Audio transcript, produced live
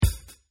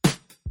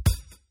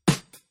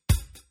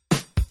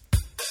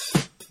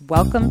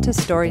Welcome to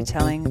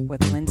Storytelling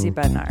with Lindsay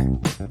Bednar.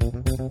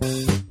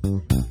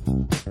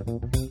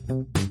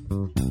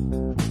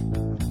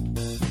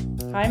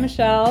 Hi,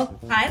 Michelle.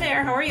 Hi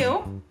there. How are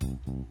you?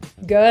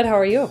 Good. How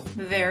are you?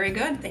 Very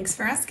good. Thanks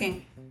for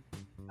asking.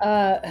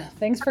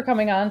 Thanks for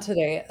coming on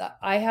today.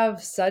 I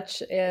have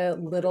such a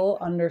little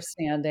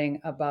understanding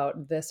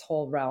about this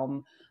whole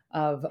realm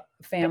of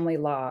family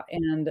law,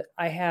 and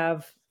I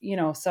have,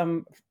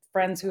 some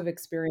friends who've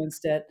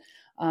experienced it.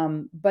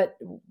 But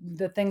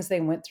the things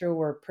they went through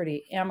were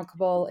pretty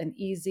amicable and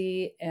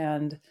easy.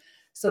 And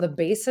so the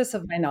basis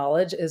of my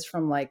knowledge is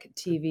from like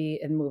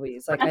TV and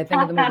movies. Like I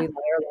think of the movie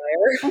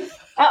Liar,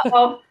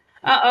 Uh-oh.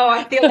 Uh-oh.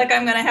 I feel like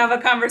I'm going to have a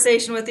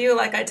conversation with you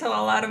like I tell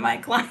a lot of my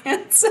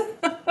clients.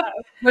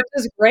 which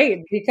is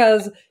great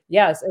because,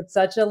 yes, it's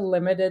such a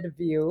limited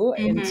view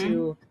hmm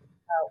into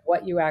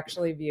what you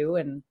actually view.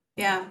 And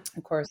Yeah.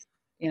 of course,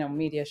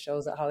 media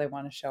shows it how they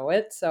want to show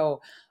it.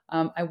 So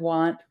I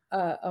want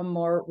a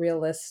more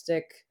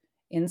realistic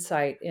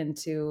insight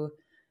into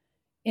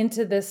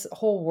this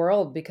whole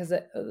world because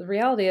the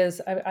reality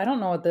is I don't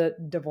know what the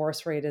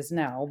divorce rate is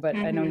now, but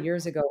I know hmm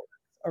years ago it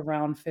was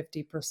around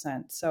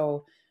 50%.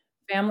 So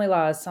family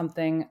law is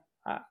something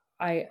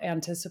I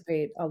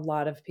anticipate a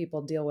lot of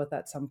people deal with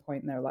at some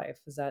point in their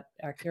life. Is that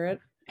accurate?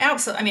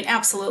 Absolutely. I mean,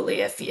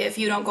 absolutely. If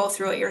you don't go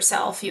through it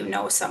yourself, you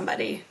know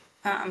somebody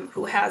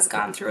who has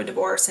gone through a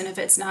divorce. And if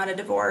it's not a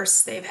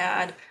divorce, they've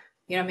had,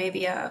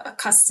 maybe a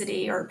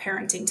custody or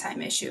parenting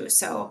time issue.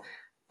 So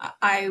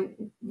I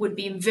would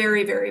be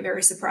very, very,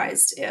 very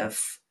surprised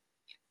if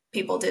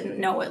people didn't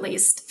know at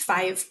least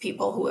five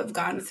people who have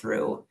gone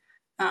through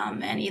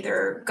and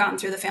either gone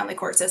through the family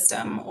court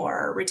system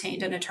or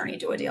retained an attorney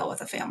to a deal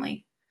with a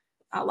family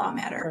law For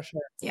matter.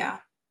 sure. Yeah,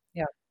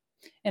 Yeah.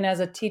 And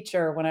as a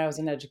teacher, when I was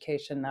in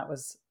education, that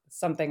was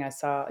something I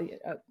saw,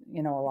 a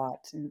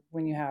lot. And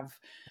when you have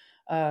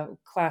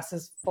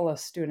classes full of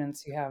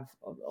students, you have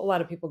a lot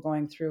of people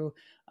going through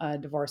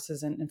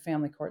divorces and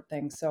family court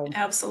things. So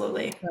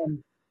absolutely.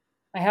 um,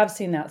 I have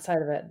seen that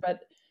side of it.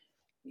 But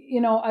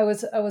I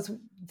was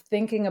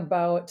thinking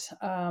about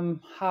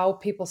how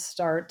people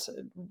start.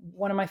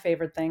 One of my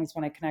favorite things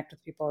when I connect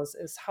with people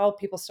is how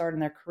people start in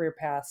their career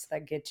paths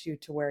that get you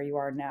to where you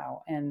are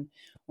now. And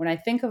when I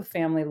think of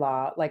family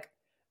law, like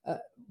uh,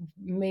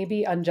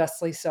 maybe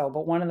unjustly so,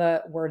 but one of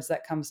the words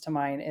that comes to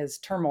mind is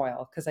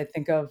turmoil because I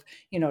think of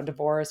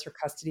divorce or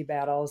custody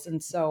battles,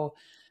 and so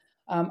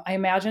I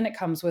imagine it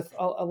comes with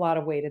a lot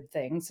of weighted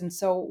things. And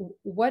so,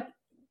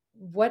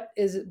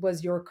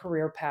 was your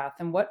career path,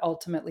 and what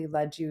ultimately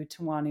led you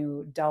to want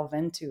to delve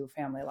into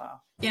family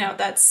law?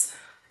 That's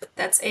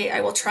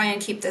I will try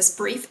and keep this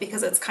brief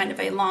because it's kind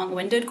of a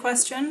long-winded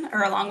question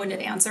or a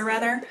long-winded answer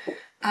rather.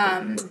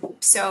 Um,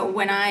 so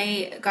when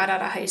I got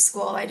out of high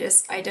school, I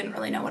didn't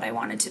really know what I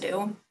wanted to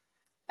do.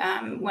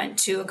 Went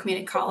to a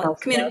community college.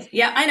 Most of us.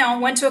 Yeah, I know.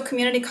 Went to a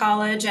community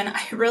college, and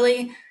I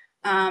really,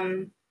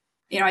 I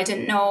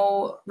didn't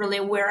know really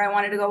where I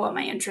wanted to go, what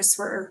my interests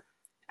were.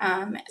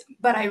 Um,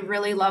 but I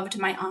really loved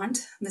my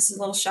aunt. This is a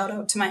little shout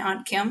out to my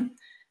aunt Kim.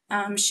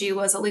 She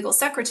was a legal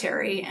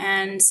secretary,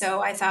 and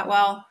so I thought,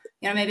 well,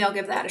 maybe I'll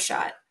give that a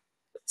shot.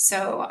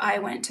 So I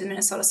went to the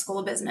Minnesota School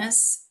of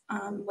Business,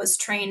 was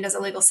trained as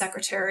a legal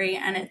secretary,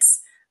 and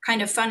it's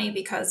kind of funny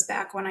because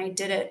back when I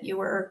did it, you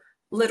were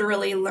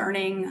literally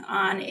learning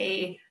on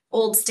a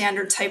old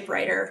standard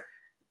typewriter.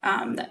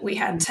 That we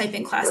had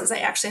typing classes. I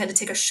actually had to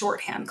take a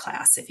shorthand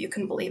class, if you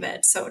can believe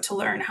it. So to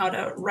learn how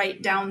to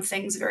write down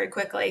things very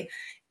quickly.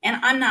 And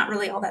I'm not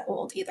really all that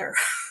old either.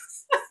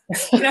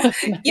 you know,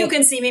 you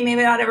can see me,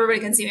 maybe not everybody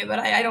can see me, but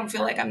I don't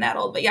feel like I'm that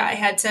old. But yeah, I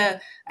had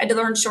to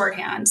learn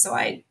shorthand. So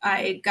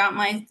I got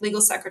my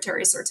legal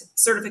secretary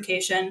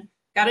certification,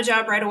 got a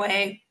job right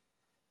away.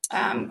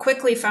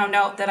 Quickly found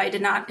out that I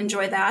did not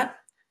enjoy that.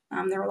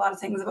 There were a lot of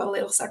things about a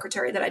legal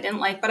secretary that I didn't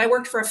like, but I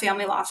worked for a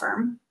family law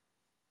firm.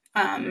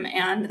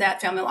 And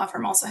that family law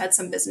firm also had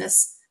some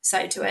business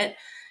side to it.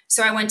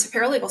 So I went to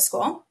paralegal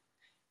school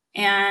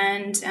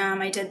and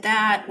I did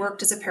that,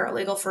 worked as a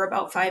paralegal for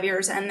about 5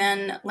 years, and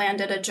then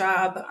landed a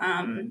job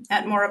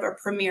at more of a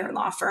premier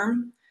law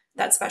firm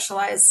that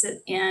specialized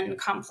in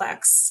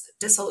complex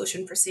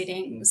dissolution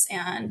proceedings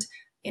and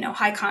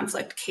high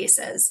conflict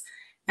cases.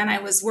 And I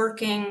was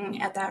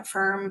working at that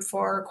firm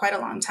for quite a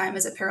long time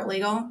as a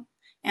paralegal.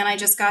 And I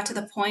just got to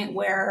the point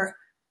where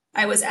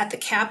I was at the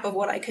cap of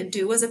what I could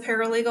do as a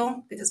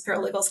paralegal because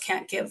paralegals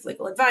can't give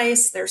legal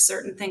advice. There's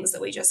certain things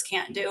that we just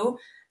can't do.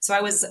 So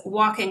I was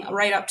walking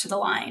right up to the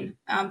line,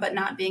 but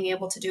not being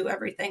able to do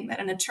everything that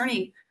an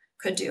attorney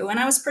could do. And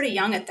I was pretty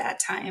young at that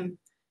time.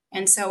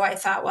 And so I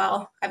thought,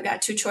 well, I've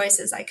got two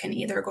choices. I can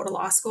either go to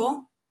law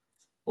school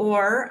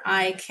or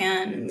I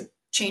can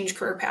change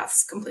career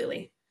paths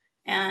completely.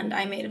 And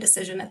I made a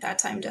decision at that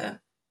time to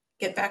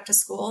get back to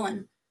school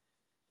and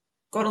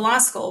go to law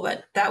school.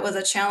 But that was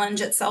a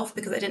challenge itself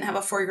because I didn't have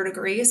a 4 year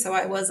degree. So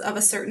I was of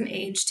a certain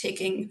age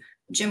taking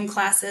gym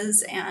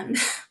classes and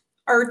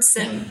arts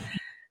and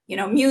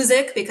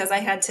music because I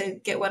had to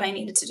get what I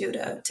needed to do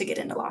to get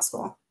into law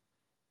school.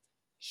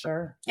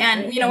 Sure.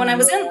 And when And I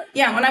was you're in,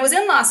 yeah, when I was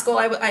in law school,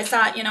 I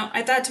thought,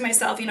 I thought to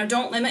myself,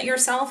 don't limit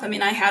yourself. I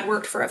mean, I had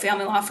worked for a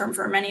family law firm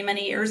for many,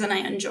 many years, and I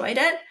enjoyed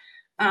it.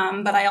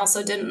 But I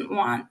also didn't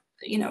want,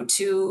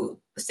 to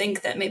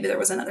think that maybe there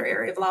was another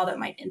area of law that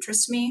might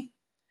interest me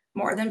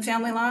more than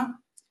family law.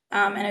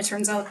 And it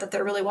turns out that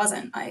there really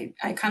wasn't. I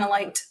kind of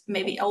liked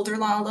maybe elder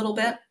law a little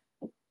bit,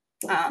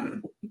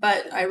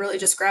 but I really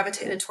just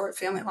gravitated toward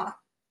family law.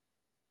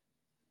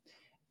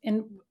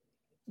 and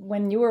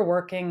when you were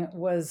working,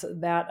 was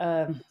that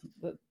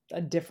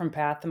a different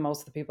path than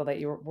most of the people that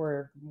you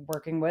were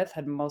working with?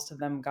 Had most of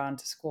them gone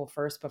to school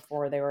first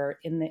before they were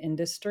in the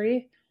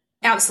industry?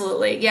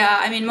 Absolutely, yeah.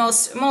 I mean,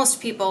 most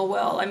people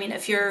will. I mean,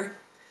 if you're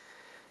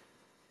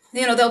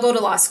they'll go to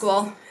law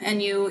school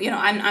and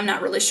I'm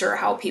not really sure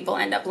how people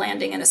end up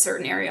landing in a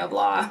certain area of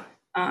law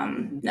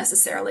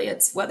necessarily.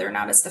 It's whether or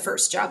not it's the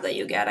first job that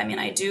you get. I mean,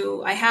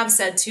 I have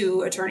said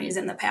to attorneys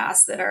in the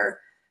past that are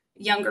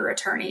younger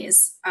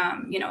attorneys,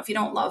 if you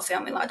don't love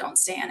family law, don't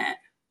stay in it,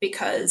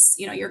 because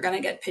you're going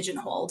to get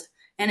pigeonholed,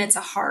 and it's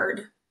a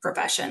hard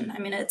profession. I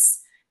mean,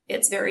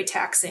 it's very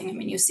taxing. I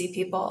mean, you see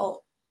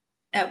people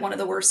at one of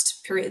the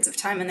worst periods of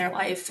time in their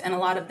life, and a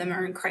lot of them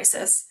are in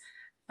crisis.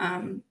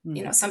 Mm,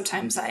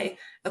 Sometimes I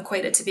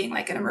equate it to being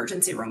like an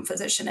emergency room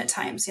physician at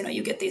times.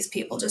 You get these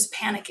people just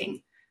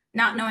panicking,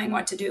 not knowing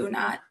what to do,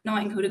 not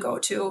knowing who to go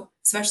to,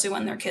 especially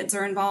when their kids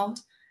are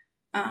involved.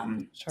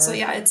 So sure.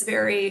 yeah, it's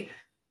very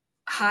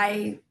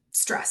high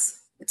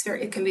stress.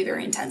 It can be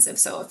very intensive.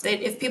 So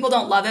if people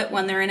don't love it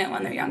when they're in it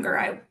when they're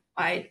younger,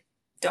 I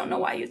don't know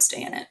why you'd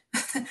stay in it.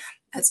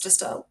 That's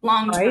just a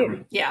long Right.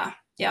 term. Yeah.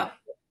 Yeah.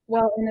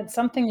 Well, and it's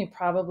something you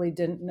probably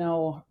didn't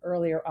know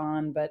earlier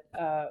on, but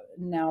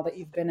now that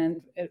you've been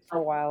in it for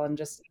a while, and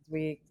just as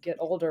we get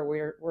older,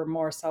 we're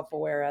more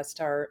self-aware as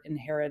to our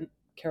inherent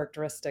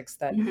characteristics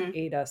that Hmm.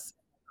 aid us in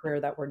the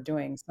career that we're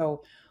doing.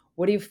 So,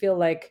 what do you feel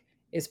like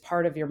is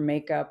part of your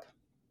makeup,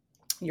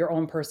 your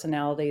own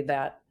personality,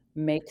 that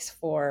makes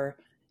for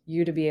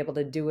you to be able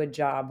to do a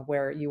job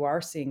where you are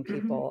seeing Hmm.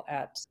 people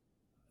at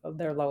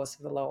their lowest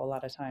of the low a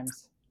lot of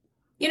times?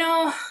 You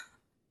know,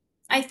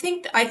 I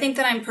think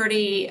that I'm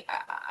pretty.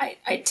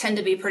 I tend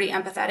to be pretty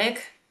empathetic.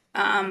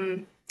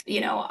 Um,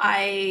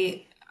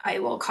 I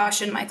will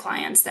caution my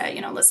clients that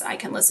listen, I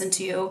can listen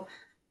to you,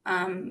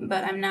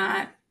 but I'm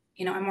not.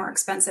 I'm more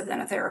expensive than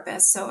a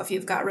therapist. So if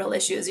you've got real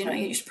issues,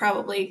 you should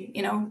probably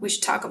we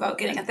should talk about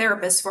getting a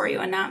therapist for you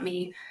and not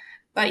me.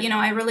 But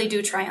I really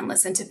do try and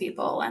listen to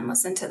people and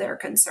listen to their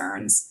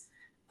concerns.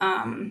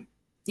 Um,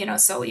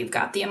 so you've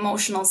got the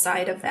emotional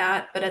side of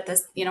that, but at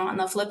this, on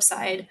the flip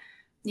side,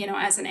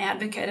 as an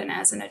advocate and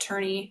as an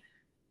attorney,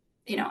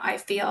 I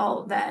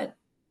feel that,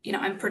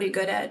 I'm pretty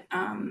good at,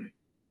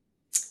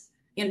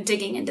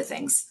 digging into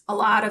things. A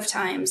lot of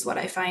times, what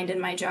I find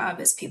in my job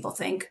is people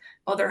think,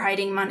 oh, they're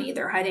hiding money,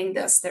 they're hiding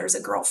this, there's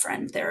a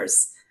girlfriend,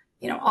 there's,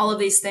 all of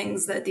these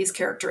things, that these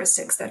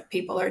characteristics that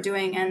people are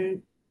doing,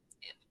 and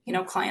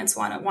clients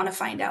want to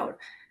find out.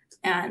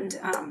 And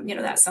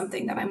that's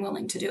something that I'm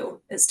willing to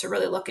do, is to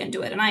really look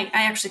into it, and I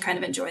actually kind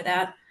of enjoy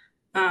that.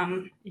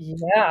 um,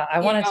 Yeah, I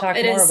want to talk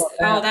it more is. about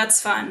Oh, that.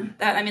 that's fun.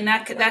 I mean,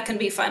 that can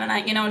be fun.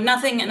 And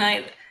nothing. And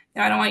I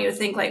don't want you to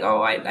think like,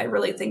 oh, I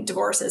really think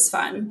divorce is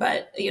fun.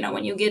 But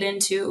when you get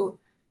into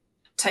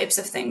types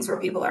of things where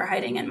people are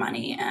hiding in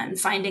money and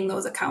finding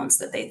those accounts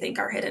that they think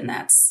are hidden,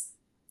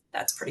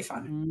 that's pretty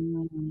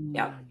fun.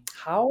 Yeah.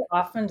 How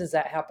often does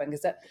that happen?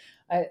 Because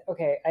I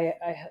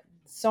had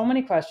so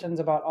many questions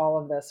about all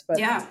of this, but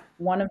Yeah.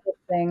 one of the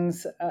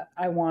things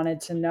I wanted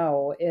to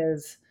know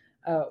is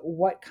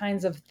what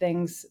kinds of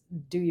things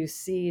do you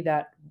see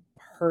that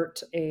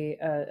hurt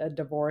a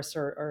divorce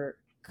or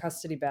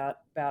custody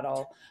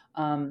battle?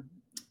 Um,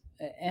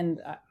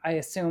 and I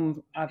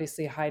assume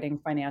obviously hiding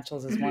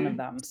financials is one of Hmm.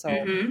 them. So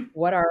Hmm.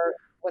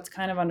 what's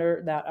kind of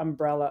under that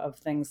umbrella of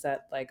things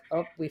that, like,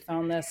 oh, we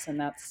found this and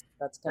that's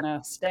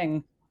gonna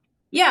sting?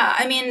 Yeah.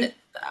 I mean,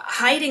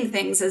 hiding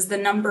things is the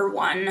number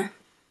one.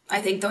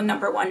 I think the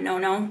number one no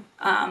no.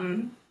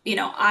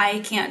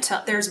 I can't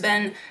tell. There's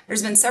been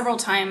several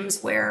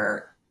times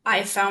where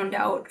I found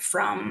out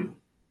from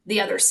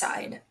the other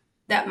side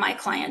that my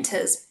client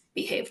has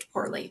behaved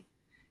poorly,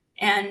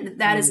 and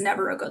that is Mm,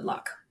 never a good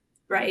look,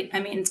 right?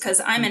 I mean, because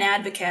I'm mm, an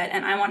advocate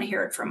and I want to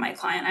hear it from my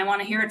client. I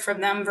want to hear it from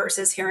them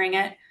versus hearing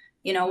it,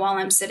 while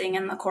I'm sitting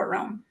in the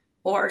courtroom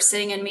or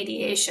sitting in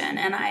mediation,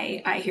 and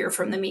I hear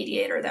from the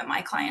mediator that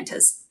my client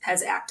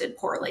has acted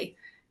poorly.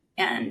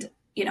 And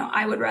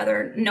I would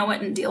rather know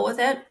it and deal with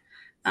it.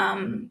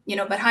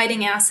 But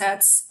hiding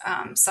assets,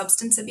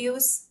 substance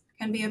abuse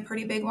can be a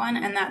pretty big one,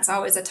 and that's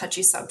always a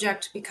touchy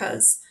subject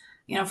because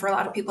for a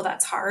lot of people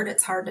that's hard.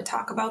 It's hard to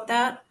talk about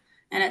that,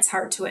 and it's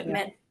hard to yeah,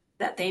 admit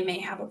that they may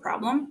have a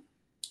problem.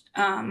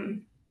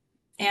 Um,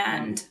 yeah.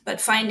 and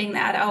but finding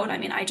that out, I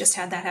mean, I just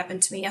had that happen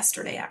to me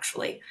yesterday.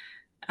 Actually,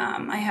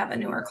 I have a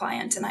newer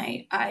client, and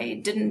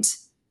I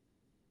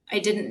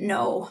didn't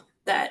know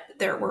that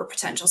there were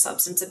potential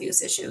substance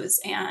abuse issues.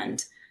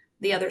 And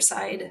the other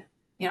side,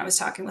 I was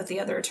talking with the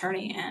other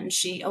attorney, and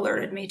she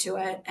alerted me to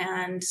it,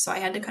 and so I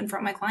had to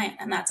confront my client,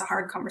 and that's a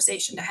hard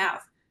conversation to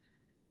have.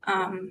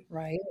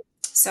 Right.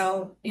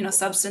 So,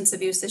 substance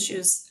abuse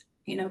issues,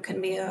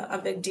 can be a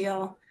big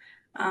deal.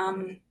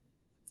 Um,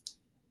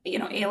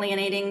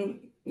 Alienating,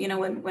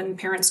 when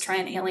parents try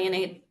and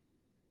alienate,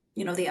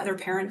 the other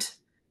parent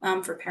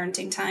for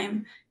parenting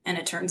time, and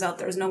it turns out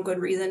there's no good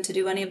reason to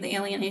do any of the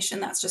alienation.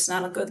 That's just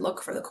not a good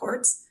look for the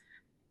courts.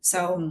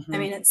 So, I Hmm.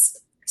 mean, it's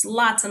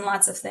lots and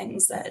lots of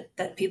things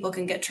that people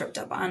can get tripped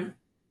up on.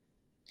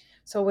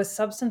 So with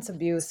substance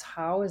abuse,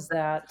 how is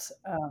that?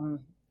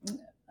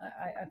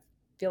 I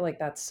feel like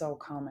that's so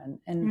common.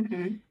 And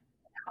Hmm.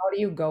 how do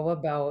you go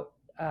about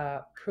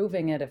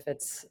proving it if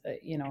it's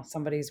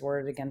somebody's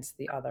word against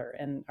the other?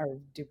 And or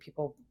do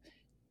people,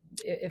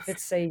 if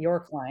it's say your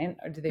client,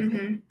 or do they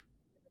Hmm.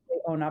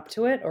 own up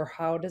to it, or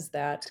how does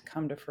that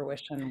come to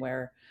fruition?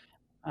 Where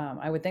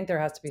I would think there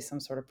has to be some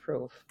sort of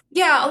proof.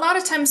 Yeah, a lot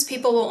of times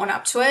people will own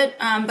up to it,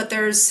 but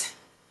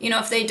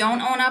if they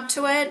don't own up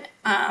to it,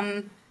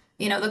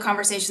 the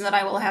conversation that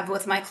I will have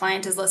with my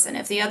client is, listen,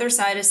 if the other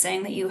side is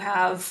saying that you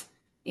have,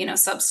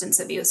 substance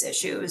abuse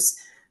issues,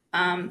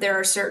 there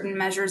are certain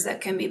measures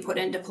that can be put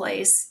into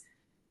place.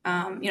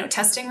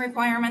 Testing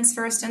requirements,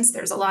 for instance,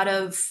 there's a lot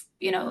of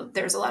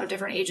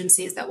different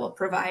agencies that will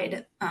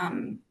provide,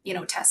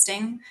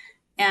 testing.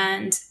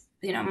 And,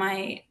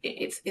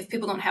 if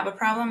people don't have a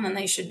problem, then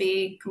they should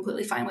be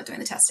completely fine with doing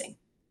the testing.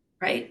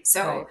 Right.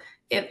 So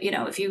Right.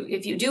 if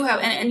you do have,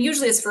 and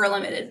usually it's for a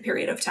limited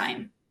period of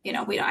time.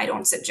 I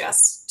don't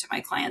suggest to my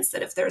clients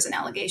that if there's an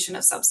allegation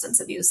of substance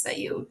abuse that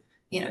you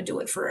do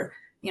it for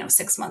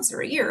 6 months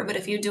or a year. But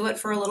if you do it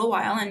for a little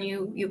while and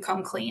you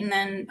come clean,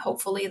 then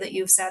hopefully that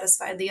you've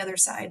satisfied the other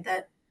side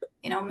that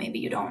maybe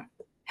you don't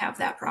have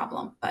that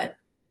problem. But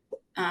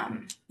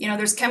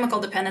there's chemical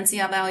dependency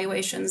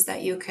evaluations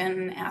that you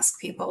can ask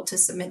people to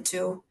submit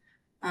to,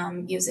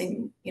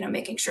 using,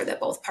 making sure that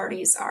both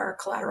parties are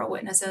collateral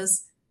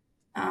witnesses,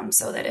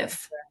 so that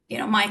if,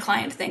 my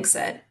client thinks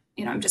that,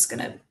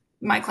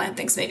 my client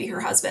thinks maybe her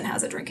husband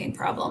has a drinking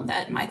problem,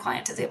 that my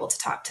client is able to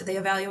talk to the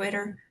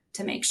evaluator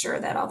to make sure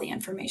that all the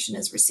information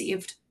is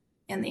received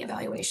in the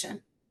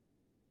evaluation.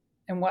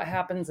 And what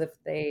happens if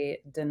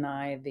they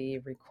deny the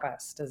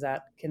request?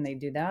 Can they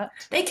do that?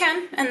 They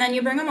can, and then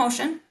you bring a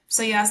motion.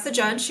 So you ask the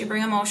judge, you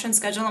bring a motion,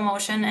 schedule a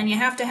motion, and you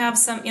have to have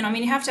some, you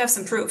have to have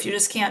some proof. You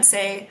just can't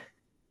say,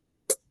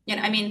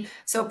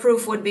 so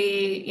proof would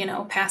be,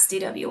 past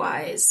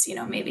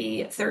DWIs,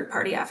 maybe third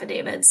party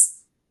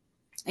affidavits,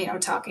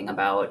 talking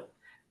about,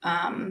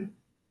 um,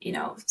 you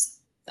know,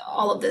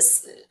 all of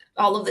this,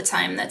 all of the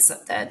time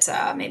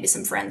that maybe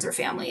some friends or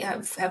family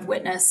have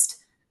witnessed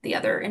the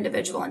other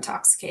individual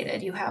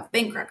intoxicated. You have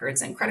bank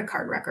records and credit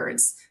card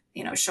records,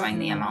 showing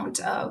the Mm. amount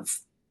of,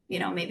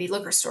 maybe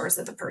liquor stores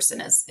that the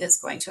person is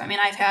going to. I mean,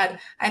 I've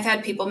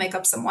had people make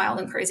up some wild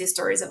and crazy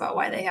stories about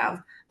why they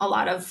have a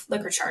lot of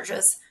liquor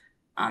charges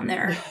on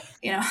Yeah,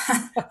 their,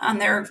 on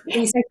their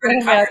Visa I credit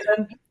can card.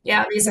 imagine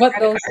Yeah, Visa what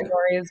credit those card.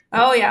 stories.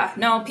 Oh yeah,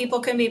 no,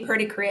 people can be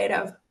pretty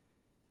creative.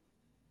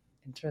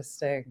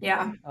 Interesting.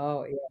 Yeah.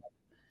 Oh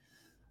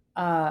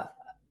yeah. Uh,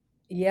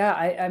 yeah,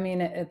 I mean,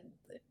 it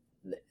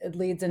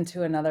leads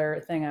into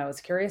another thing I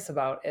was curious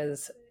about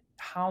is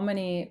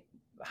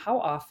how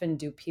often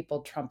do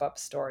people trump up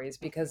stories?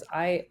 Because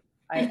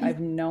I've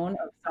known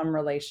of some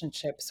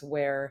relationships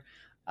where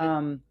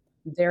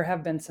there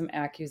have been some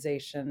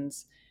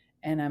accusations,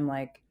 and I'm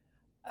like,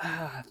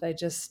 I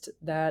just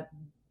that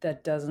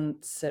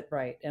doesn't sit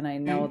right. And I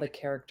know the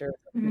characters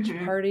of each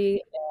Mm-hmm.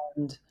 party,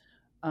 and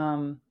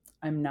um,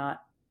 I'm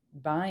not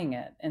buying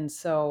it. And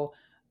so,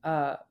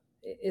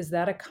 is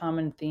that a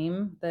common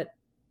theme that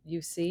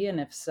you see? And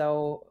if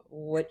so,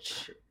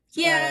 which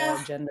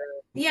Yeah, gender?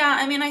 yeah.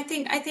 I mean, I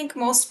think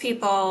most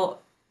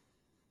people,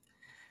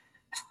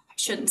 I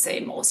shouldn't say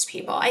most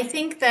people. I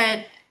think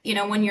that,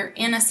 when you're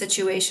in a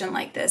situation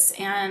like this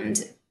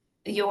and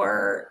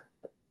you're,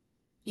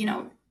 you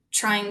know,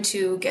 trying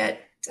to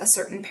get a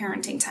certain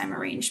parenting time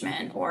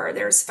arrangement, or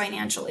there's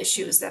financial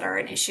issues that are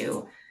an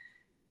issue,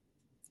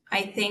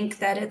 I think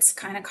that it's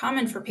kind of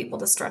common for people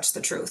to stretch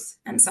the truth.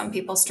 And some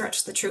people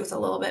stretch the truth a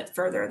little bit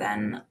further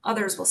than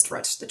others will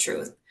stretch the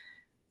truth.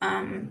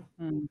 Um,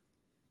 Mm,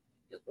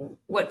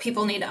 what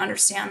people need to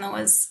understand, though,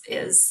 is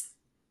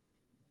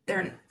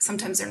they're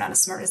not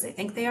as smart as they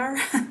think they are.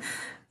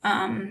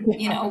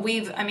 yeah.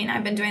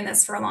 I've been doing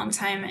this for a long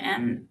time,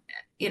 and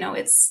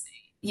it's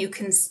you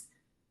can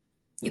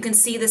you can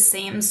see the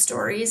same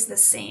stories, the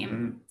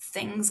same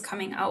things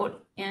coming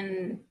out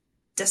in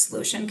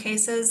dissolution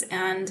cases,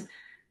 and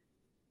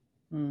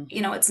Mm,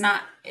 it's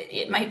not.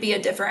 It might be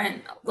a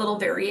different little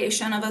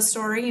variation of a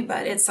story,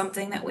 but it's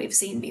something that we've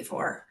seen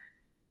before.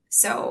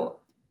 So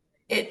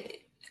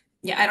it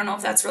yeah, I don't know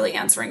if that's really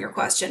answering your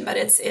question, but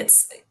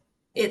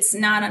it's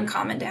not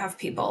uncommon to have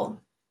people,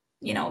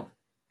 you know,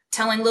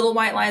 telling little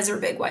white lies or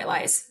big white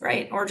lies,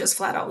 right? Or just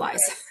flat out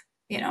lies,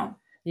 you know.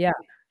 yeah.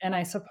 And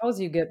I suppose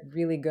you get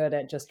really good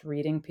at just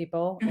reading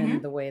people and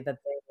Hmm. the way that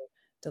they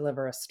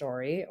deliver a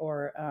story,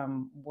 or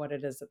what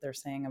it is that they're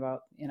saying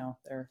about,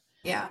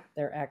 Yeah.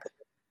 their ex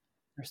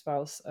or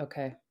spouse.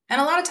 Okay. And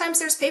a lot of times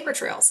there's paper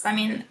trails. I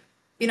mean,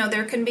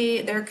 there can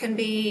be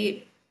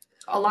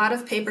a lot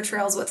of paper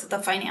trails with the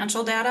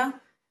financial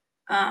data.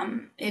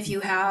 If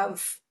you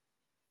have,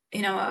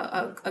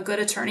 a good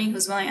attorney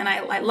who's willing, and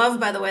I love,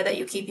 by the way, that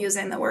you keep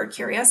using the word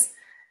curious,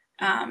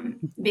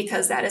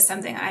 because that is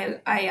something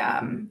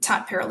I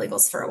taught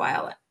paralegals for a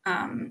while.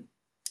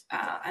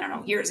 I don't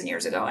know, years and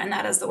years ago, and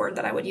that is the word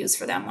that I would use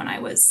for them when I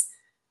was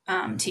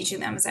teaching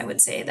them. Is I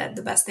would say that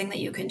the best thing that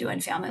you can do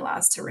in family law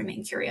is to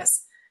remain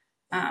curious,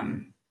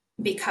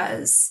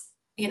 because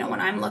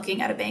when I'm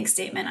looking at a bank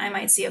statement, I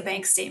might see a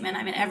bank statement.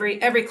 I mean,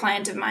 every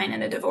client of mine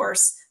in a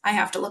divorce, I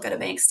have to look at a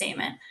bank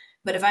statement.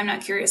 But if I'm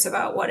not curious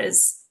about what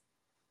is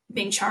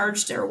being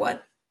charged or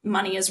what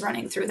money is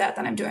running through that,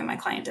 then I'm doing my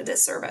client a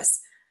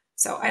disservice.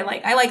 So I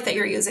like that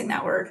you're using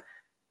that word.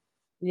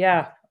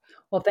 Yeah.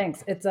 Well,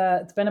 thanks. It's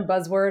been a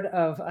buzzword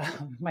of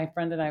my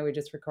friend and I. We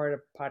just recorded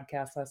a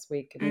podcast last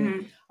week, and we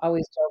Mm-hmm.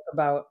 always joke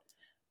about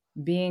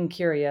being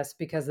curious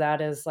because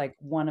that is like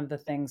one of the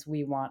things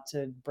we want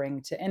to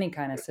bring to any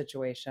kind of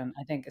situation.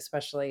 I think,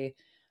 especially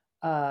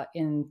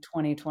in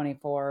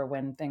 2024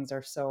 when things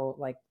are so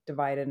like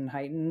divided and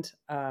heightened,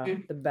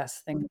 the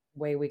best thing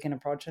way we can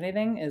approach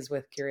anything is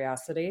with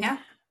curiosity. Yeah,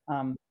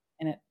 um,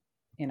 and it,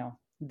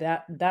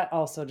 that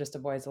also just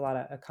avoids a lot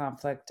of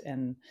conflict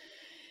and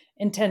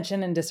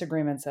intention and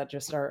disagreements that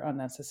just are yeah,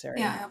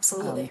 unnecessary.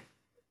 absolutely,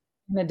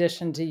 In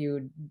addition to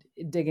you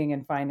digging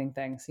and finding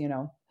things,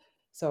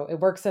 so it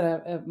works in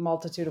a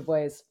multitude of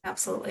ways.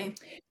 absolutely.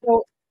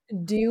 So,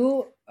 do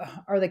you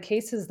are the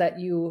cases that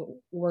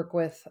you work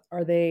with,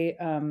 are they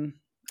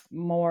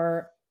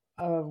more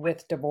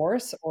with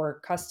divorce or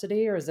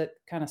custody, or is it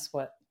kind of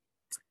split?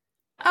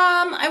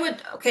 I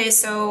would, okay,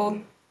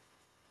 so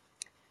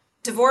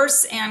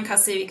divorce and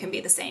custody can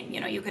be the same.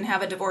 You can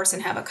have a divorce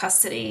and have a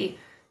custody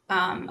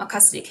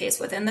case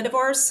within the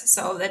divorce.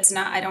 So that's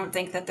not. I don't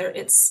think that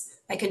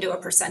I can do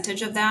a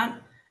percentage of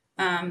that,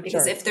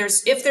 because Sure.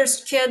 if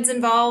there's kids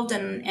involved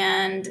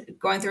and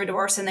going through a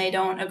divorce and they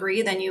don't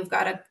agree, then you've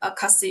got a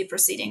custody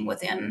proceeding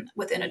within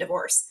a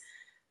divorce.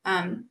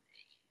 Um,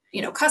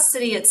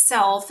 Custody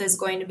itself is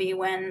going to be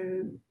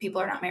when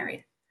people are not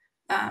married.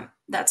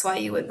 That's why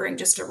you would bring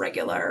just a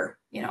regular,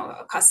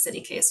 a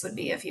custody case would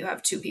be if you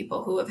have two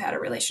people who have had a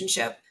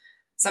relationship.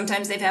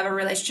 Sometimes they've had a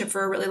relationship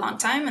for a really long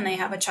time and they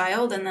have a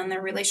child and then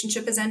their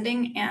relationship is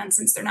ending. And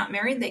since they're not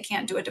married, they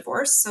can't do a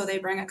divorce. So they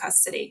bring a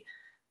custody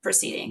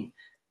proceeding.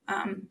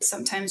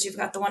 Sometimes you've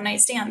got the one night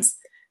stands.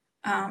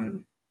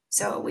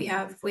 So we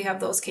have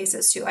those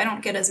cases too. I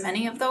don't get as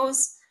many of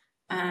those.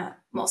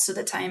 Most of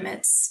the time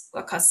it's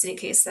a custody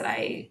case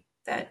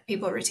that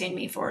people retain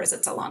me for is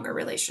it's a longer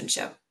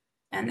relationship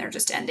and they're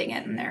just ending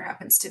it and there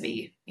happens to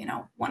be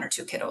one or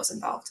two kiddos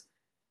involved.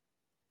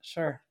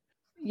 Sure.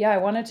 Yeah, I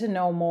wanted to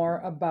know more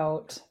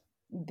about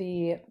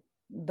the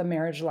the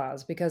marriage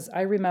laws because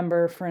I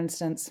remember, for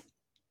instance,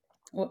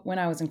 when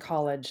I was in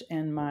college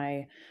and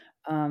my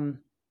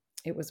um,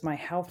 it was my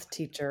health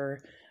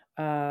teacher.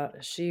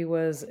 She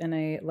was in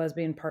a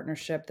lesbian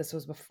partnership. This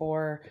was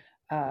before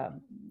uh,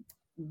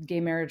 gay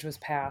marriage was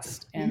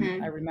passed, and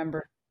I Mm-hmm.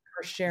 remember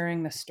her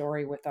sharing the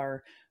story with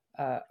our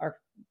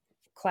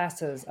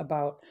classes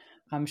about.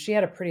 She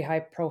had a pretty high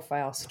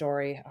profile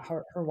story.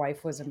 Her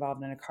wife was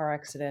involved in a car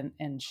accident,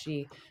 and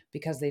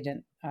because they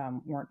didn't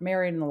weren't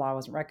married and the law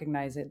wasn't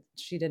recognized it,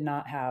 she did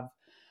not have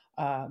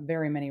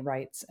very many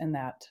rights in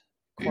that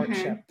Mm-hmm.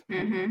 courtship.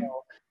 And Mm-hmm.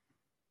 so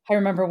I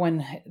remember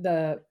when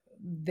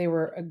they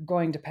were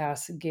going to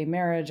pass gay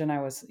marriage, and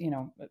I was,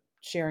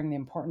 sharing the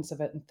importance of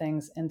it and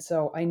things. And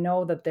so I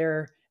know that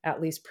there,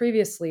 at least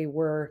previously,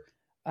 were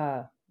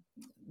uh,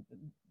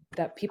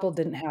 that people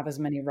didn't have as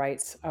many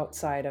rights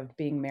outside of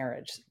being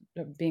married.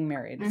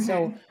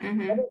 So Mm-hmm. what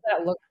Mm-hmm. does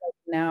that look like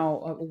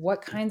now?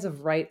 What kinds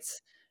of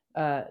rights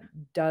uh,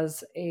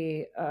 does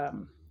a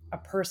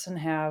person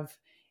have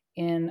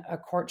in a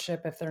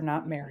courtship if they're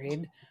not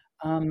married?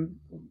 Um,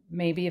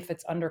 Maybe if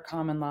it's under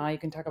common law, you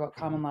can talk about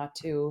common law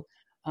too.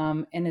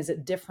 And is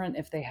it different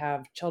if they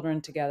have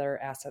children together,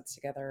 assets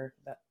together,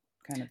 that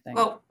kind of thing?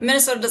 Well,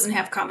 Minnesota doesn't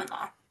have common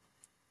law,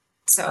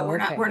 so Oh, we're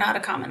okay. not a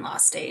common law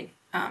state.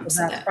 So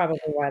So that's that, probably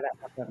why that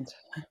happened.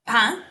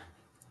 huh?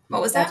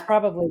 What was That's that?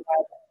 probably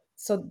why.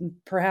 So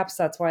perhaps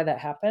that's why that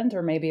happened,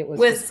 or maybe it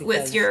was just With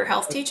because, your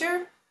health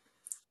teacher?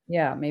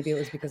 yeah, maybe it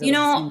was because it You was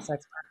a know,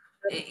 same-sex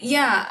partnership.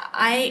 yeah,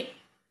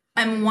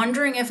 I'm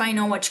wondering if I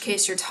know which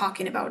case you're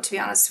talking about, to be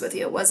honest with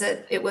you. It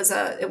was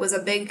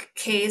a big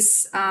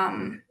case.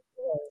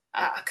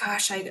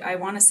 Gosh, I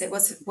want to say,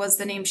 was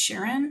the name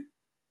Sharon?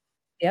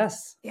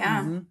 Yes.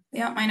 Yeah. Mhm.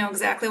 Yeah, I know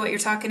exactly what you're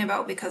talking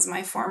about because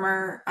my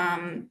former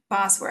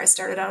boss, where I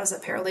started out as a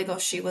paralegal,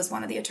 she was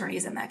one of the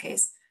attorneys in that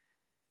case.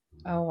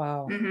 Oh,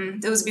 wow.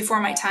 It was before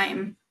my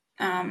time,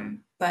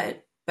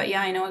 but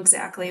yeah, I know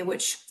exactly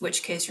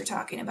which case you're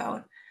talking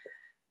about.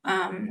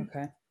 Um,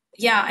 Okay.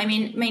 yeah, I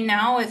mean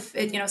now if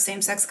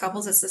same sex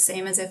couples, it's the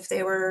same as if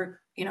they were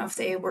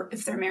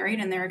if they're married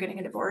and they're getting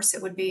a divorce,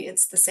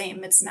 it's the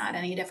same. It's not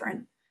any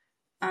different.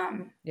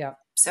 Um, Yeah.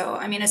 so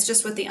I mean, it's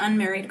just with the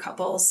unmarried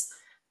couples,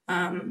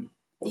 um,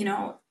 you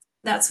know,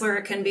 that's where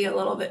it can be a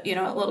little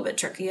bit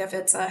tricky if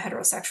it's a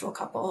heterosexual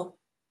couple.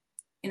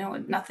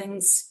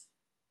 Nothing's.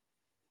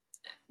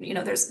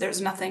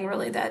 there's nothing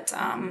really that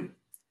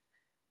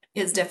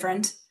is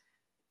different.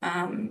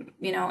 And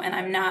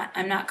I'm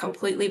not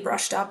completely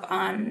brushed up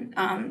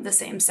on the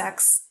same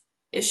sex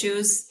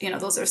issues.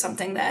 Those are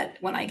something that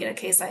when I get a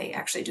case, I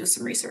actually do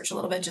some research a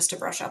little bit just to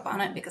brush up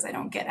on it because I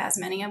don't get as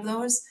many of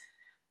those.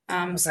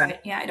 So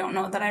Okay. I don't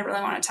know that I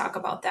really want to talk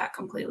about that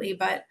completely,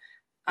 but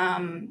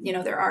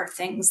there are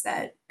things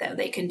that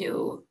they can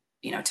do,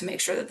 to make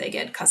sure that they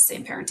get custody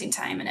and parenting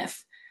time. And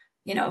if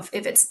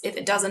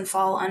it doesn't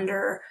fall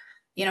under,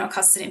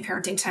 custody and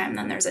parenting time,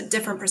 then there's a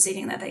different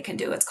proceeding that they can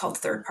do. It's called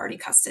third party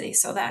custody.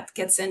 So that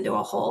gets into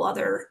a whole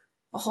other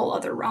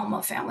realm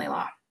of family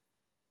law.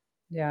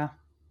 Yeah.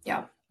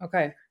 Yeah.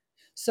 Okay.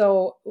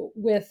 So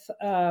with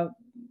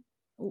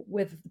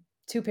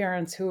two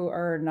parents who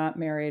are not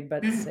married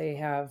but Mhm. say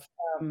have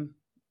um,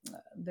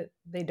 that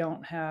they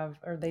don't have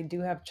or they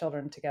do have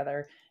children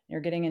together, you're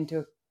getting into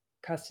a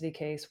custody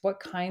case. What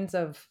kinds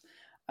of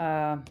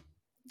uh,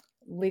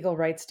 legal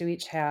rights do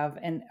each have,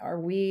 and are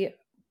we?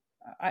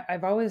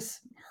 I've always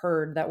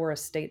heard that we're a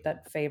state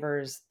that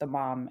favors the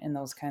mom in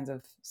those kinds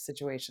of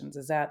situations.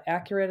 Is that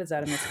accurate? Is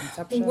that a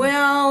misconception?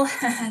 Well,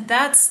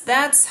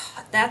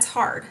 that's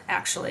hard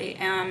actually,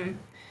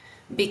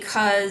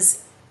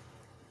 because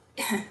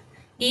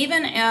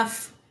even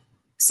if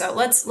so,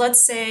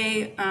 let's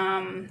say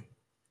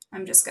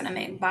I'm just going to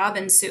make Bob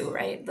and Sue,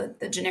 right?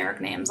 The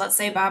generic names. Let's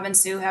say Bob and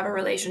Sue have a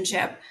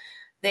relationship.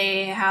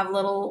 They have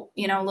little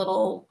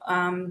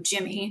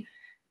Jimmy,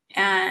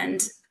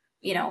 and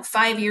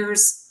 5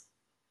 years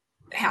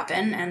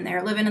happen, and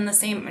they're living in the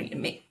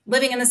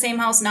same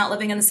house, not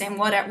living in the same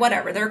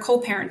whatever. They're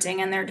co-parenting,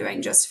 and they're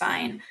doing just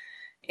fine.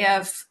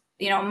 If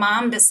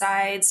mom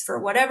decides for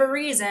whatever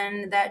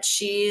reason that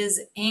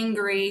she's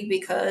angry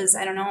because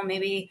I don't know,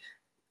 maybe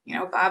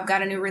Bob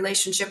got a new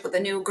relationship with a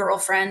new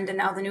girlfriend, and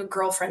now the new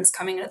girlfriend's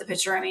coming into the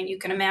picture. I mean, you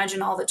can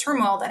imagine all the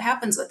turmoil that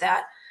happens with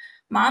that.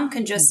 Mom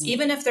can just, Hmm.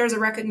 even if there's a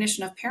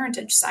recognition of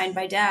parentage signed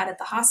by dad at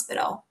the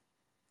hospital,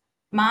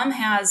 mom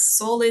has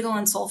sole legal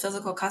and sole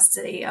physical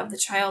custody of the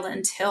child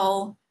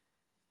until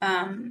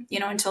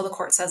the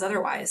court says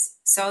otherwise.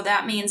 So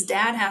that means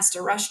dad has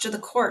to rush to the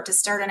court to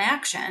start an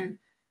action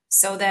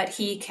so that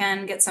he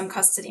can get some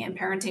custody and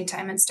parenting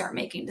time and start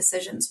making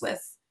decisions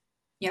with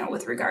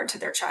regard to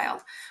their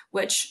child,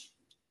 which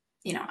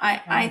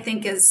I Wow.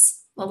 think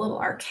is a little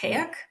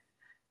archaic.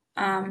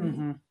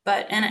 Hmm.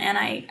 But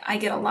I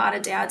get a lot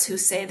of dads who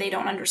say they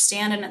don't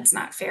understand and it's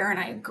not fair, and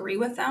I agree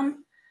with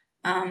them.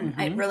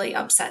 It Hmm. really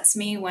upsets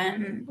me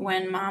when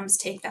moms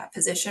take that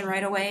position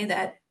right away,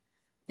 that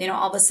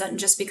all of a sudden,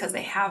 just because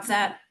they have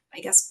that,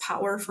 I guess,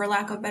 power, for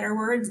lack of better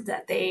words,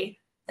 that they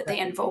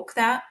invoke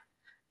that.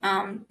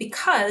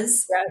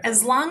 Because Yes.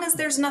 as long as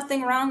there's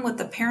nothing wrong with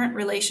the parent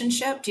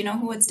relationship, do you know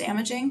who it's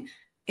damaging?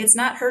 It's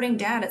not hurting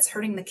dad, it's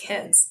hurting the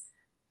kids.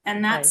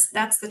 And Right.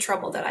 that's the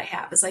trouble that I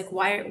have, is like,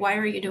 why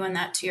are you doing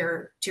that to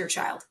your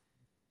child?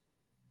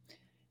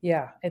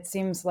 Yeah, it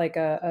seems like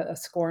a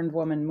scorned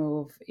woman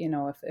move,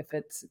 if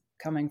it's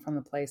coming from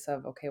the place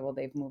of, okay, well,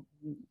 they've moved,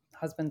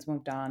 husband's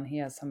moved on, he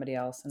has somebody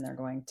else, and they're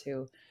going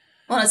to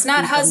Well, it's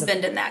not beat them to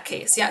husband in that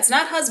case. Yeah, it's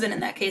not husband in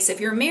that case.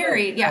 If you're right,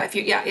 married, yeah, right. if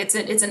you yeah, it's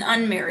an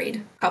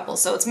unmarried couple.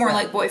 So it's more Yeah.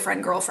 like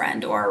boyfriend,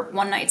 girlfriend, or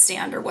one night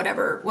stand, or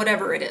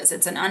whatever it is.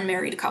 It's an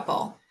unmarried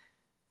couple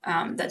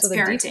So that's the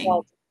parenting.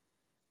 default,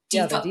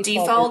 yeah, the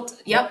default is,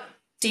 yep. Yep.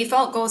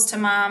 Default goes to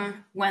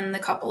mom when the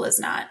couple is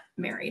not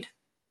married.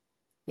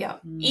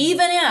 Yep. Mm,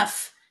 Even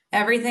if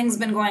everything's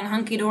been going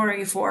hunky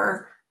dory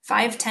for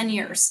 5, 10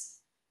 years.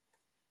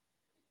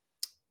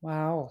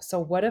 wow. So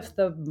what if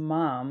the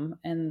mom,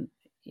 and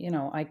you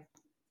know,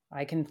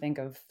 I can think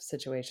of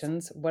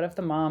situations. What if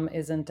the mom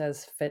isn't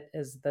as fit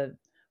as the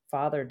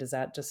father? Does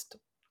that just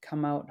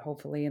come out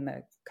hopefully in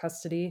the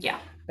custody Yeah.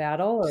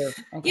 battle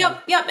or okay.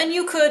 Yep, yep. And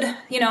you could,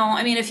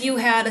 I mean, if you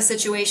had a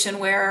situation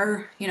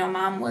where,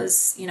 mom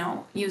was,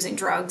 using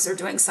drugs or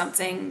doing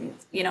something,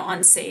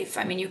 unsafe,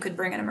 I mean, you could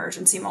bring an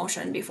emergency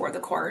motion before the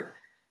court,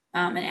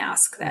 and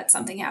ask that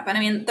something happen. I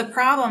mean, the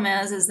problem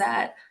is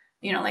that,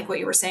 like what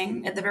you were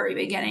saying at the very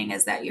beginning,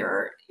 is that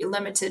you're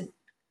limited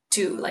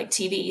to like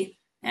TV.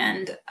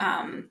 And,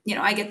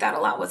 I get that a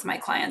lot with my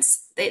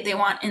clients. They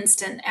want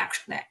instant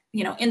action,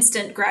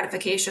 instant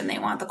gratification. They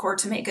want the court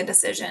to make a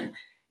decision,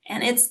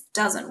 and it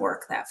doesn't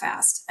work that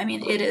fast. I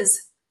mean, it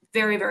is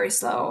very, very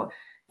slow.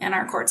 And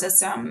our court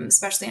system,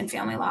 especially in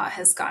family law,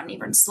 has gotten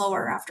even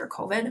slower after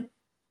COVID.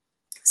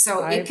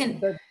 So it I can,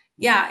 the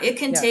yeah, it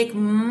can yeah. take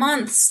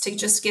months to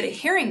just get a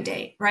hearing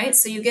date, right?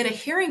 So you get a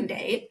hearing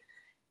date,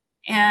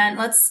 and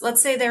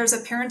let's say there's a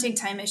parenting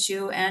time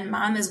issue, and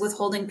mom is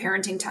withholding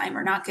parenting time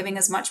or not giving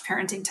as much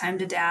parenting time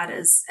to dad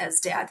as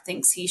dad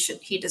thinks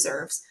he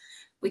deserves.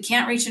 We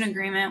can't reach an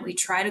agreement. We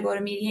try to go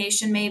to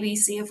mediation, maybe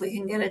see if we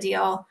can get a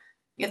deal.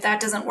 If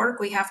that doesn't work,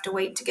 we have to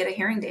wait to get a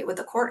hearing date with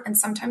the court, and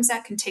sometimes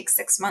that can take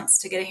 6 months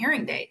to get a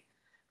hearing date,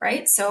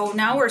 right? So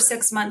now we're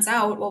 6 months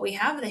out. Well, we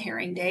have the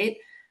hearing date.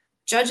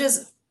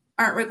 Judges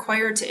aren't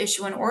required to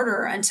issue an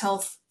order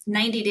until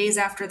 90 days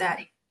after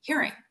that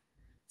hearing.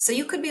 So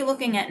you could be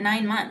looking at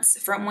 9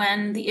 months from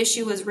when the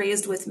issue was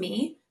raised with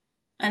me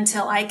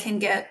until I can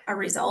get a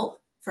result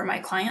for my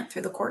client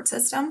through the court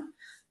system,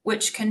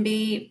 which can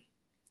be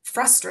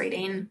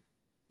frustrating,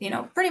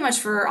 pretty much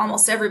for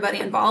almost everybody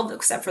involved,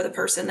 except for the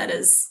person that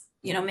is,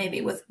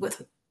 maybe with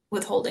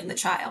withholding the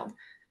child.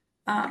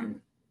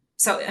 Um,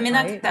 so, I mean,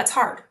 Right. that's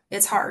hard.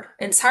 It's hard.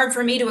 It's hard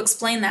for me to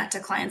explain that to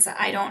clients that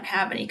I don't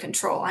have any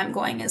control. I'm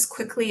going as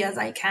quickly as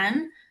I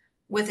can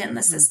within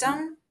the Mhm.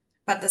 system,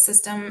 but the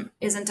system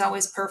isn't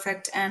always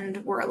perfect,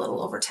 and we're a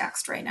little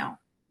overtaxed right now.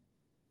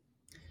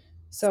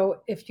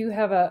 So if you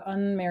have a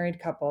unmarried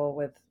couple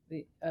with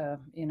a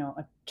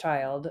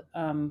child,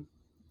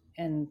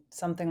 and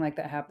something like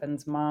that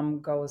happens,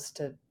 mom goes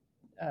to,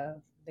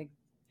 they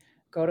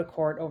go to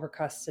court over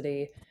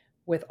custody.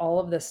 With all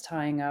of this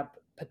tying up,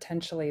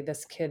 potentially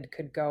this kid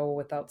could go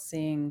without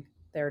seeing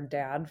their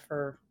dad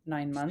for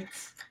 9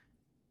 months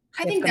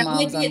I if think the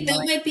mom's that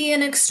unwilling. might be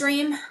an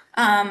extreme.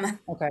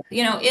 Okay.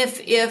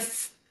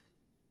 If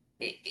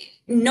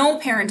no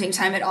parenting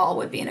time at all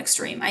would be an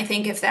extreme. I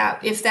think if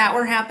that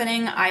were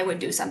happening, I would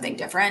do something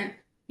different.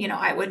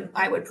 I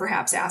would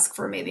perhaps ask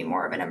for maybe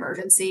more of an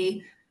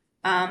emergency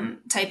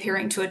type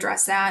hearing to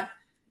address that.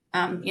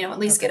 At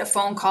least Okay. get a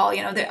phone call.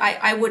 That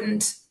I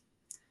wouldn't.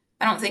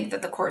 I don't think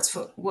that the courts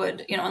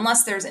would,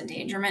 unless there's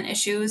endangerment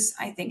issues.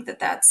 I think that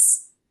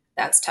that's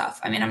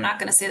tough. I mean, I'm not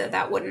going to say that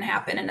that wouldn't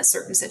happen in a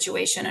certain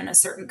situation in a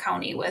certain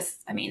county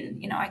with. I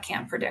mean, I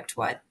can't predict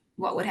what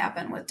would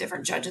happen with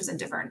different judges in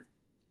different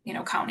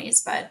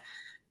counties, but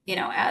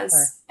Sure.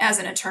 as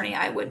an attorney,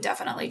 I would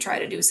definitely try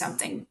to do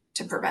something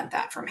to prevent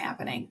that from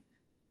happening.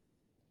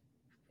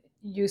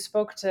 You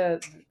spoke to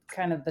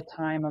kind of the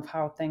time of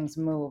how things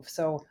move.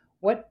 So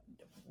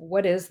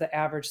what is the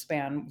average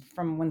span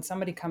from when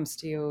somebody comes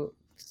to you,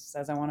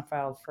 says I want to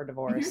file for Mhm.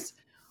 divorce?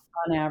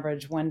 On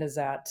average, when does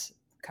that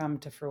come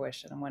to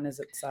fruition and when is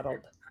it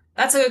settled?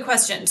 That's a good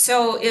question.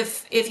 So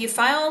if you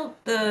file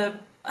the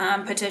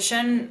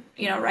petition,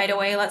 right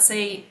away, let's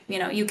say,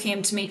 you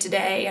came to me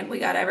today and we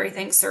got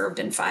everything served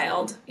and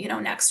filed,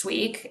 next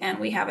week, and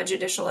we have a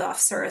judicial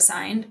officer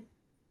assigned.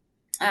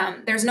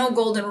 There's no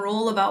golden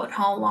rule about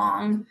how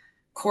long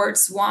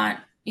courts want,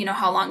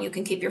 how long you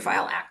can keep your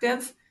file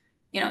active,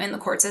 in the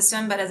court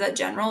system. But as a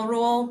general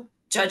rule,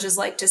 judges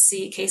like to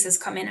see cases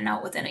come in and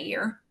out within a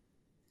year.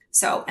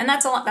 So, and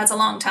that's a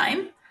long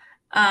time.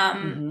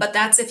 Hmm. But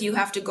that's if you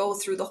have to go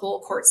through the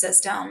whole court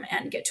system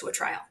and get to a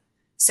trial.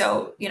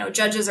 So,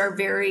 judges are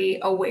very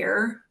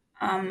aware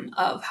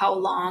of how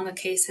long a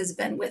case has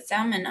been with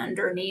them and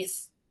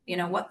underneath,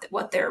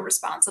 what they're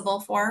responsible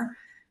for.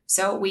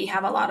 So we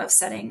have a lot of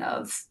setting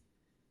of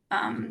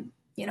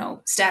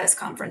status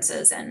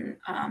conferences and,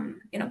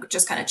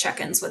 just kind of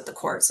check-ins with the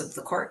court so that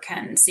the court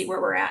can see where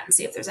we're at and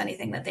see if there's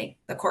anything that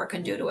the court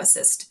can do to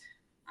assist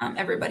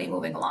everybody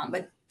moving along.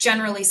 But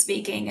generally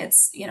speaking,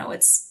 it's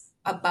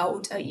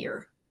about a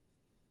year.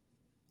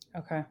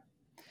 Okay.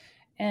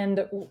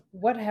 And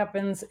what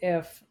happens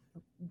if,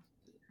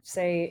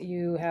 say,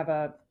 you have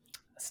a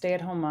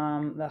stay-at-home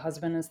mom, the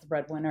husband is the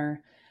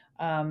breadwinner,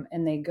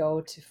 and they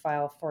go to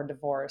file for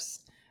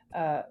divorce?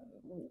 Uh,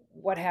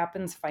 what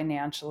happens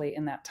financially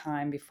in that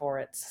time before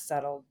it's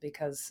settled?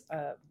 Because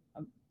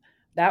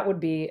that would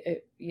be,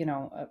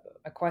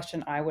 a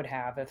question I would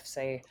have if,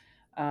 say,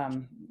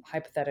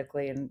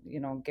 hypothetically, and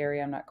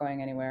Gary, I'm not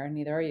going anywhere,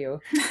 neither are you,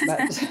 but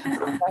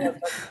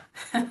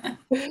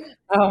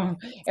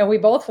and we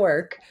both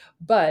work,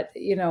 but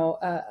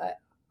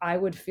I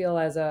would feel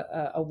as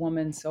a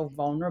woman so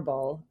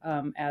vulnerable,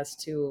 as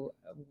to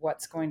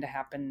what's going to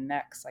happen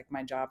next. Like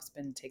my job's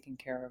been taking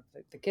care of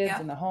the kids Yeah.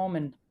 in the home,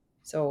 and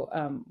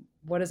so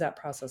what does that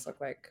process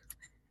look like?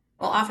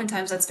 Well,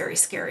 oftentimes that's very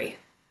scary.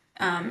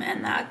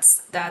 And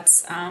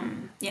that's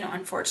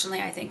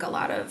unfortunately, I think a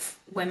lot of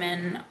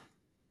women,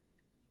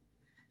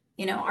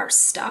 are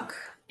stuck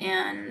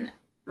in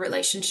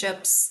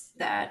relationships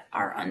that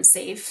are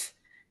unsafe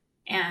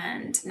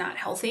and not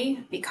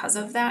healthy because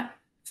of that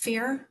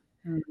fear.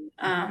 Um,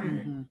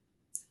 Mm-hmm.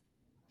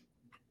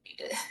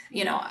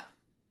 you know,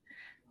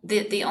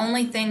 the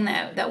only thing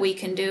that we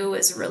can do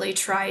is really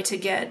try to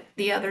get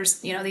the other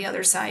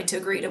side to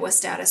agree to a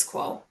status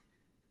quo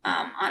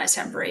on a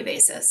temporary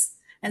basis.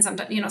 And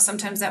sometimes,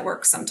 sometimes that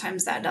works,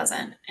 sometimes that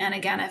doesn't. And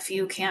again, if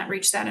you can't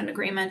reach that in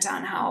agreement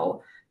on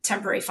how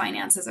temporary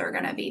finances are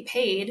going to be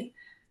paid,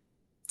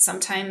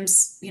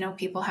 sometimes,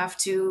 people have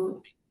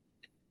to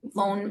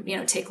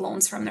take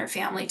loans from their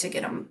family to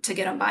get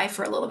them by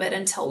for a little bit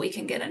until we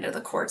can get into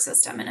the court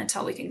system and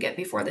until we can get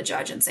before the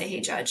judge and say, hey,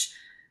 judge,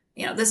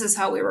 this is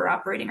how we were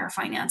operating our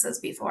finances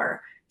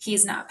before.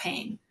 He's not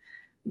paying.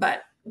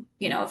 But,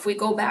 if we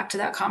go back to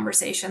that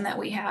conversation that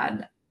we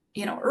had,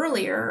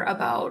 earlier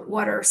about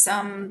what are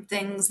some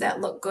things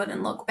that look good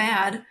and look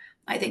bad,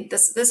 I think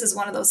this is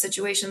one of those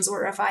situations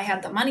where if I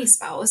had the money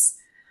spouse,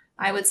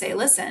 I would say,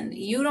 listen,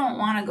 you don't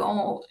want to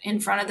go in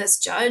front of this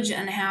judge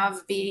and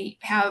have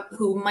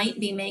who might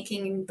be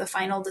making the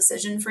final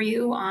decision for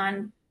you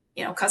on,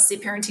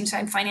 custody, parenting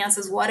time,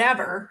 finances,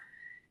 whatever.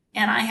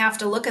 And I have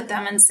to look at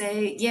them and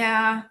say,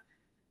 yeah,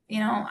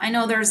 I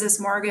know there's this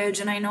mortgage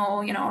and I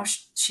know,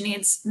 she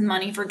needs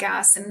money for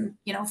gas and,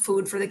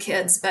 food for the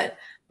kids, but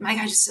my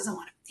guy just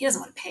he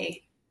doesn't want to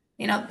pay.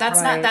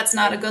 Right. That's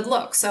not a good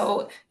look.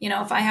 So,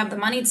 if I have the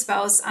moneyed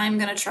spouse, I'm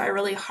going to try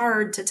really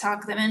hard to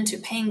talk them into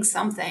paying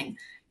something,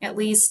 at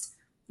least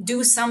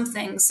do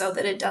something so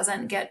that it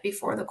doesn't get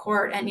before the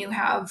court and you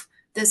have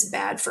this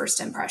bad first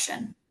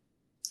impression.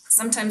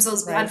 Sometimes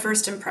those bad Right.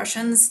 first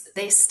impressions,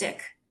 they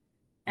stick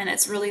and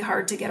it's really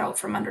hard to get out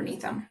from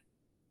underneath them.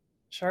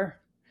 Sure.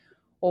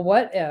 Well,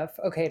 what if,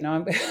 okay, now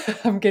I'm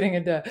I'm getting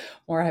into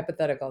more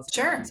hypotheticals.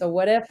 Sure. So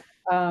what if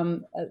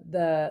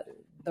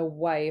the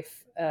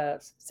wife,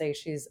 say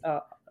she's a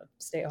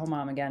stay-at-home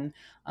mom again,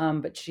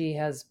 but she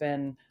has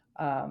been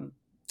um,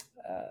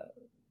 uh,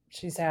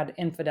 she's had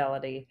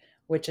infidelity,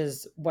 which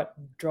is what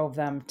drove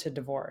them to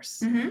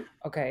divorce. Mm-hmm.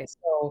 Okay,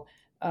 so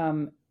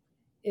um,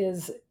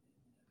 is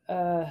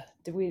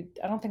did we?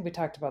 I don't think we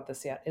talked about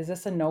this yet. Is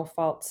this a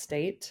no-fault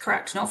state?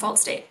 Correct. No fault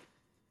state.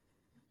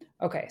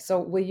 Okay, so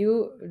will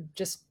you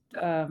just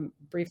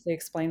briefly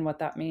explain what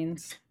that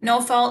means? No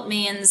fault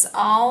means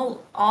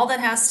all that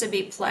has to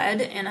be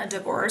pled in a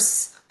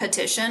divorce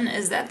petition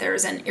is that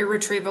there's an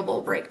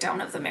irretrievable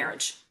breakdown of the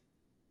marriage.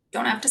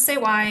 Don't have to say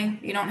why,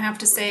 you don't have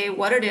to say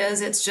what it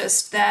is, it's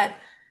just that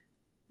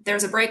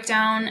there's a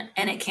breakdown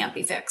and it can't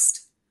be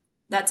fixed.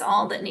 That's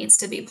all that needs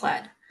to be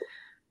pled.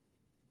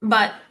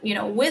 But,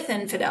 with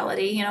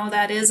infidelity,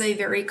 that is a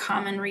very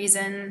common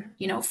reason,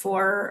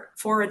 for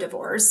a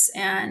divorce.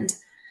 And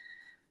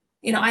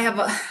I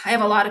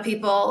have a lot of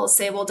people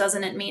say, well,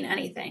 doesn't it mean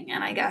anything?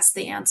 And I guess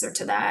the answer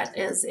to that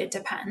is it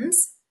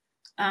depends.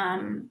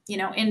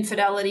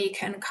 Infidelity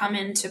can come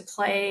into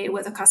play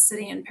with a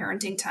custody and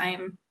parenting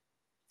time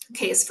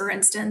case, for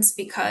instance,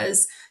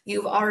 because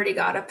you've already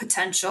got a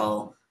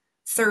potential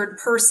third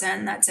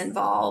person that's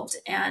involved.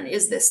 And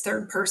is this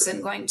third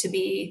person going to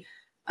be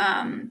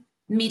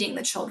meeting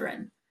the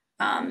children?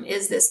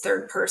 Is this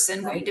third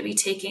person going Right. to be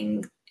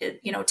taking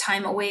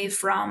time away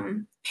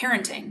from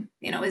parenting?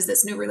 Is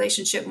this new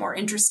relationship more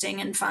interesting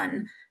and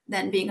fun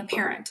than being a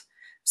parent?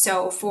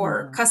 So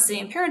for Hmm. custody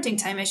and parenting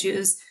time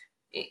issues,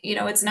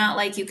 it's not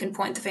like you can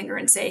point the finger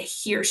and say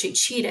he or she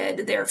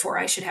cheated, therefore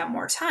I should have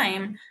more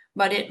time.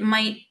 But it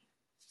might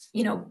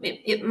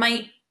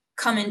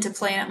come into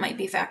play and it might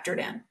be factored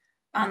in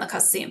on the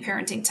custody and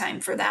parenting time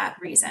for that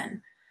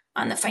reason.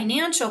 On the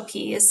financial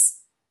piece,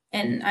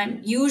 and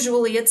I'm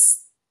usually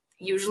it's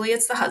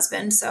the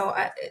husband. So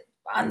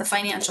on the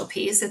financial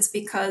piece, it's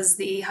because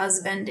the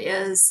husband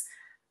is,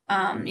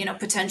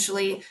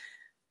 potentially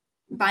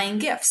buying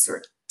gifts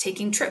or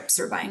taking trips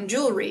or buying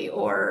jewelry,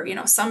 or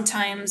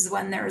sometimes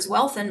when there's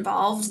wealth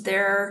involved,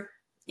 they're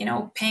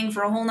paying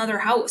for a whole nother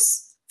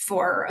house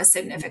for a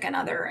significant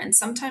other, and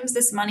sometimes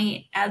this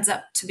money adds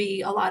up to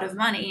be a lot of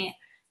money.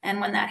 And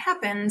when that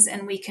happens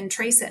and we can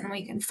trace it and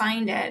we can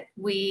find it,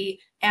 we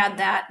add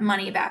that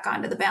money back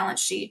onto the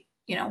balance sheet,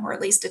 or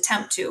at least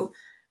attempt to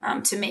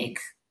make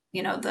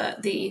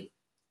the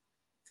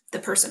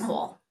person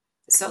whole,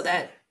 so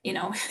that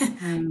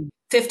Mm,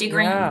 50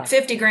 grand yeah,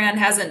 50 grand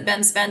hasn't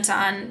been spent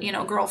on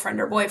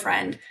girlfriend or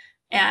boyfriend,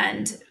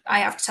 and I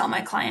have to tell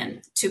my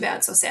client, too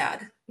bad, so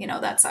sad,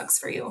 that sucks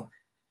for you.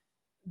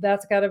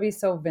 that's got to be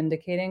so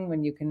vindicating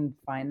when you can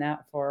find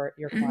that for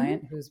your Hmm.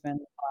 client who's been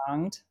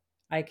wronged.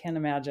 I can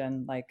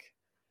imagine like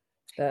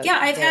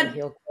Yeah, the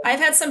heel I've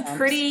had some bumps.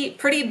 pretty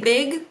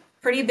big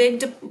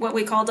what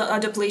we call a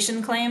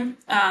depletion claim.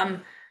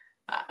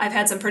 I've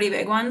had some pretty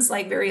big ones,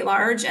 like very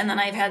large, and then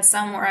I've had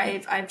some where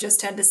I've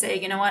just had to say,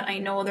 you know what, I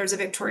know there's a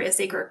Victoria's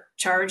Secret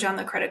charge on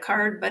the credit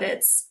card, but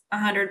it's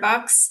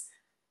 $100.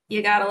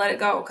 You got to let it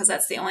go because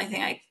that's the only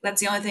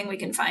thing we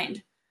can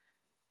find.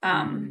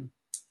 Um,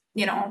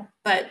 Hmm.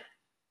 but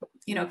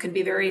it could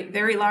be very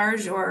very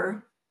large,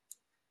 or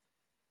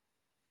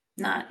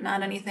not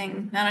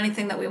anything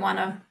that we want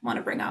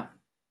to bring up.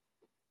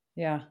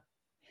 Yeah.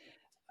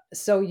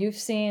 So you've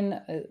seen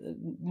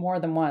more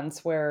than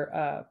once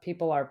where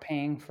people are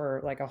paying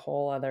for like a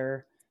whole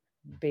other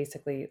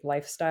basically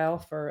lifestyle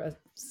for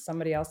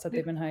somebody else that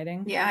they've been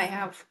hiding. Yeah, I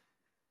have.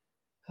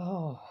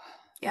 Oh,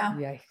 Yeah,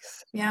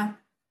 yikes. yeah,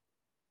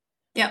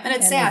 yeah, and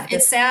it's And sad. is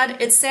this, It's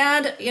sad. It's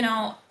sad.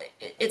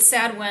 It's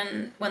sad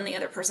when the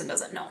other person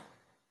doesn't know.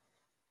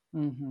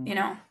 hmm, You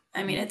know,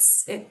 I mean,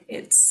 it's and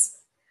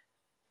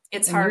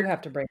you hard.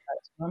 have to break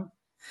that to them.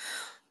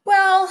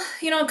 Well,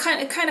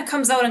 it kind of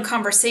comes out in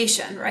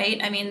conversation,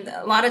 right? I mean,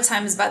 a lot of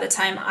times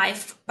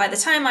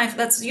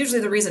that's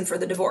usually the reason for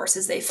the divorce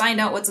is they find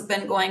out what's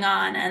been going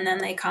on and then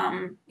they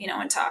come,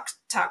 and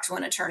talk to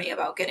an attorney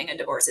about getting a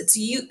divorce.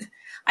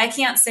 I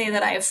can't say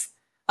that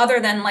other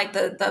than like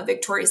the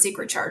Victoria's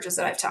Secret charges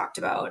that I've talked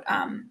about.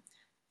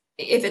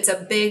 If it's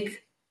a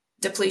big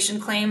depletion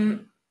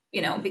claim,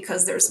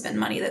 because there's been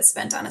money that's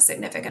spent on a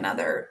significant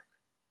other,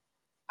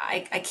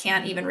 I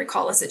can't even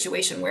recall a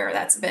situation where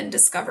that's been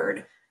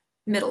discovered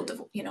in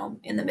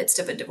the midst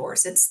of a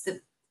divorce.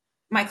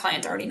 My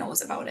client already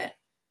knows about it.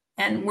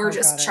 And we're Oh,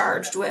 just got it.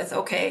 charged with,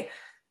 okay,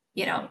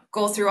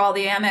 go through all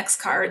the Amex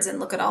cards and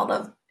look at all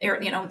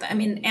I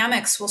mean,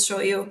 Amex will show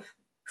you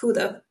who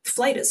the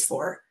flight is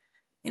for.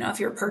 if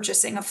you're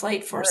purchasing a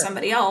flight for Sure.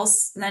 somebody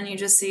else, then you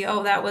just see,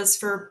 oh, that was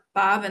for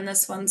Bob and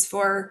this one's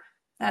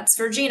that's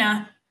for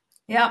Gina.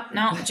 Yep,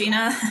 no,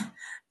 Gina,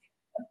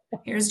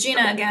 here's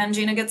Gina again.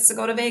 Gina gets to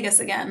go to Vegas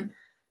again.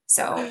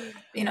 So,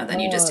 then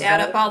you just Oh,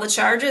 add up that all the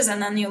charges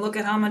and then you look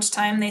at how much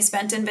time they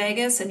spent in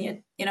Vegas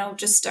and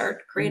just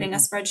start creating a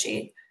mhm.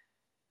 spreadsheet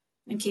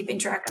and keeping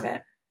track of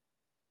it.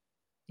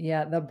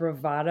 Yeah, the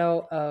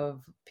bravado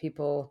of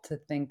people to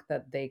think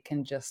that they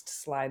can just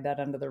slide that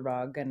under the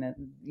rug and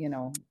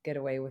get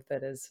away with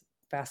it is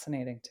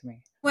fascinating to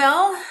me.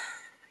 Well,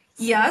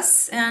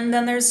 yes, and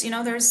then there's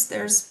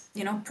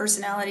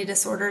personality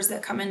disorders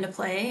that come into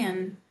play,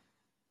 and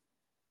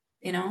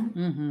you know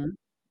Mhm.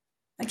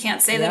 I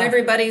can't say that Yeah,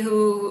 everybody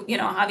who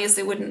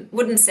obviously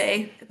wouldn't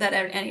say that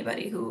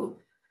anybody who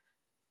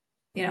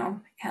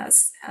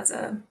has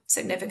a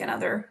significant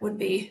other would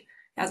be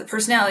has a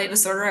personality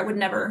disorder. I would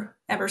never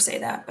ever say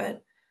that,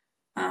 but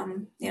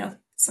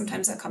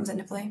sometimes that comes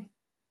into play.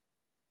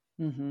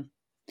 mhm.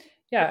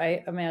 Yeah,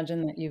 I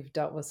imagine that you've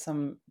dealt with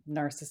some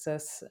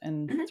narcissists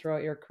and Mhm.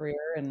 throughout your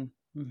career and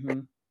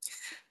mhm.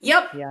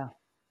 Yep, Yeah.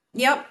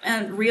 yep,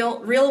 and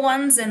real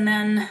ones, and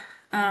then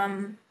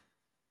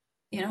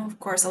of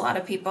course, a lot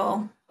of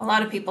people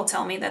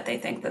tell me that they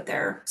think that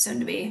their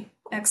soon-to-be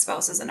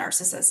ex-spouse is a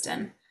narcissist,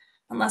 and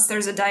unless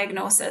there's a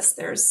diagnosis,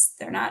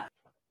 they're not.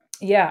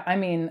 Yeah, I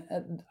mean,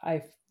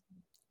 I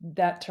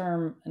that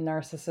term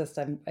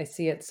narcissist, I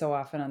see it so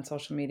often on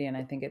social media, and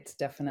I think it's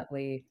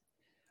definitely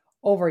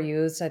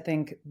overused. I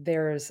think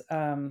there's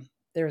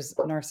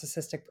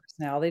narcissistic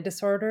personality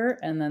disorder,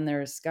 and then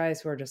there's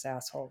guys who are just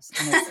assholes,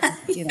 and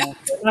it's they're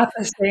not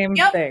the same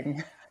Yep,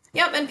 thing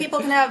yep, and people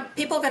can have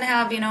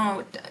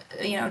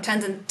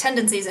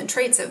tendencies and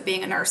traits of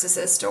being a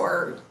narcissist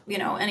or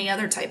any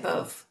other type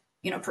of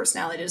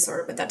personality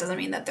disorder, but that doesn't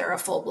mean that they're a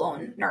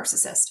full-blown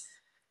narcissist.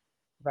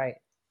 right,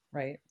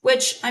 right,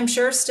 Which I'm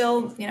sure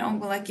still,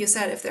 like you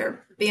said, if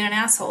they're being an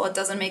asshole, it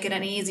doesn't make it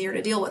any easier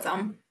to deal with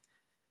them.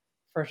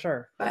 for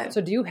sure. But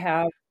So do you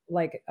have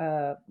like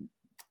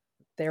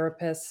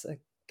therapists,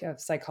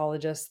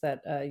 psychologists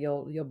that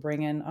you'll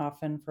bring in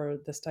often for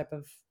this type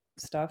of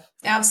stuff?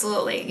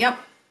 absolutely, yep.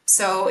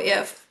 So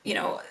if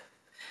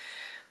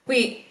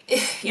we,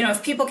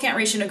 if people can't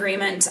reach an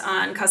agreement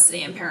on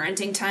custody and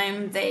parenting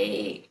time,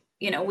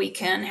 we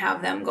can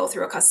have them go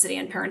through a custody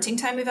and parenting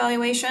time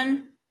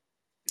evaluation.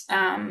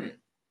 Um,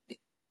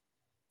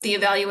 the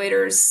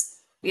evaluators,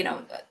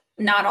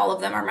 not all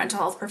of them are mental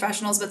health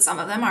professionals, but some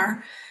of them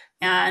are.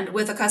 And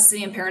with a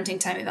custody and parenting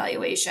time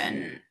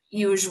evaluation,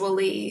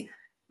 usually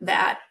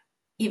that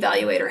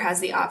evaluator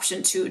has the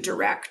option to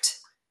direct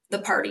the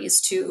parties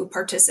to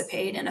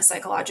participate in a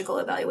psychological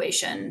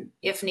evaluation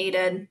if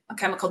needed, a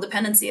chemical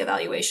dependency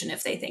evaluation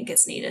if they think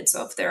it's needed.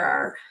 So if there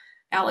are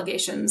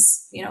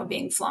allegations,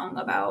 being flung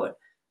about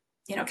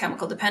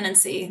chemical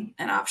dependency,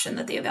 an option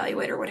that the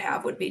evaluator would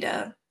have would be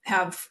to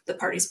have the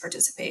parties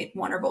participate,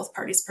 one or both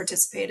parties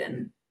participate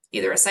in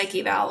either a psych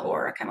eval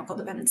or a chemical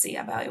dependency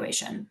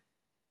evaluation.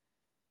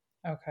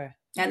 Okay,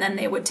 And then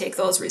they would take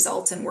those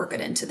results and work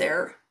it into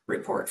their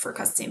report for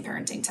custody and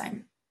parenting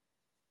time.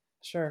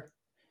 sure.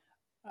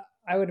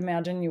 I would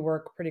imagine you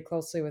work pretty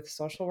closely with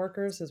social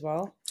workers as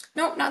well?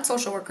 Nope, not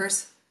social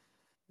workers.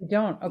 You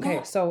don't? Okay,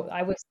 No. so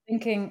I was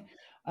thinking,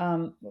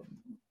 um,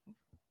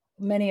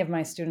 many of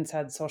my students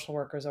had social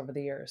workers over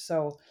the years,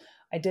 so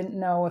I didn't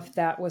know if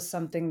that was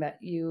something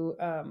that you,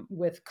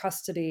 with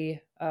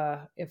custody,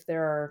 if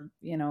there are,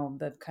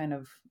 the kind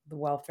of the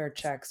welfare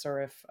checks,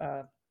 or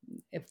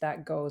if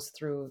that goes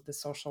through the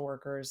social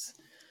workers,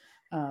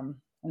 and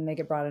they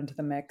get brought into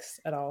the mix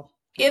at all.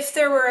 If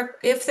there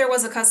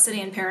was a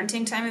custody and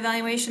parenting time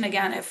evaluation,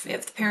 again, if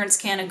the parents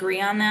can't agree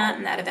on that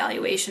and that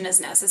evaluation is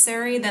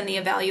necessary, then the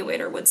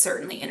evaluator would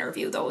certainly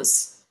interview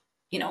those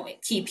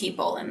key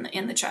people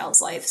in the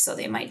child's life. So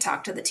they might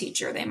talk to the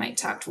teacher, they might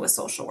talk to a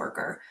social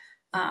worker.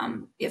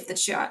 If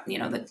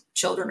the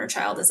children or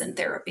child is in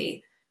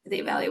therapy, the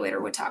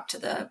evaluator would talk to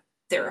the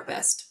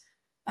therapist.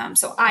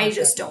 So I Okay.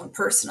 just don't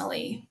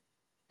personally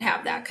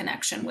have that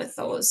connection with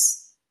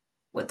those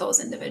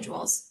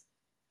individuals.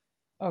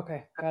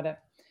 Okay, got it.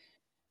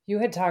 You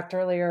had talked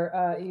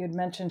earlier, you had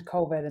mentioned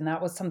COVID, and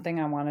that was something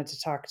I wanted to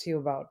talk to you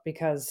about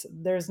because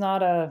there's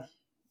not a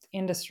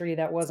industry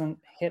that wasn't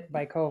hit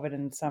by COVID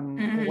in some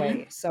Mm-hmm.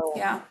 way. So,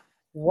 Yeah.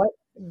 what,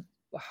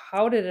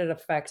 how did it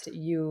affect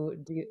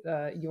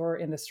your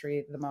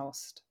industry the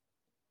most?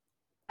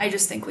 I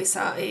just think we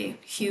saw a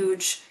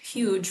huge,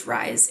 huge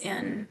rise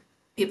in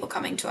people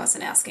coming to us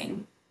and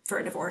asking for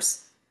a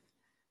divorce.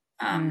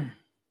 Mm, Um,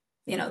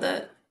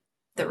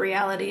 the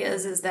reality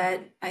is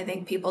that I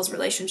think people's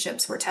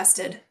relationships were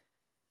tested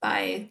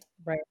by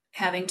right,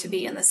 having to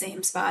be in the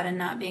same spot and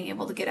not being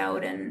able to get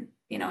out and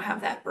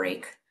have that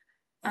break.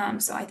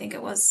 So I think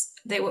I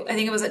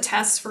think it was a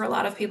test for a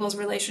lot of people's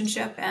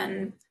relationship,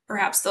 and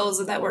perhaps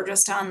those that were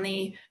just on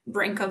the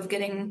brink of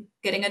getting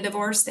a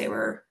divorce, they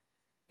were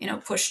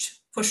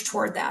pushed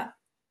toward that.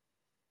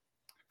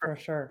 for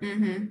sure.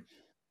 Mm-hmm.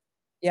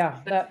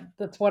 Yeah,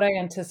 that's what I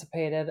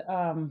anticipated.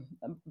 And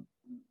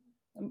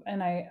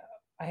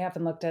I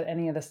haven't looked at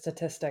any of the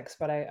statistics,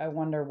 but I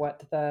wonder what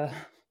the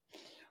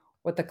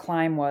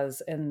climb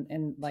was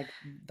in like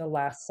the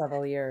last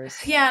several years.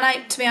 Yeah,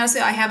 and to be honest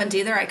with you, I haven't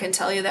either. I can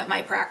tell you that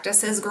my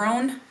practice has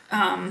grown.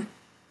 Mm,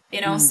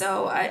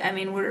 So I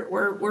mean,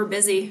 we're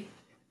busy.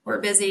 We're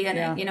busy, and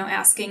yeah,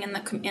 asking in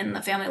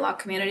the family law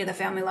community. The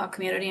family law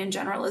community in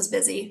general is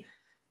busy.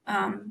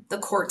 The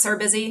courts are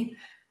busy.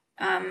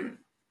 Um,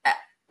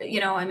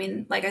 I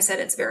mean, like I said,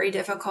 it's very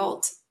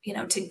difficult,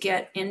 to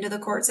get into the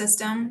court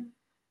system,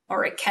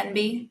 or it can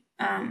be.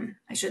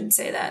 I shouldn't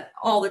say that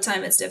all the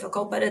time it's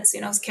difficult, but it's,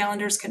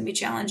 calendars can be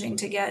challenging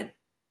to get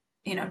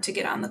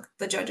on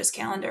the judge's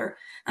calendar.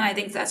 And I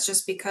think that's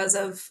just because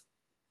of,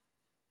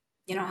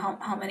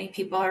 how many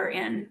people are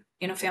in,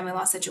 family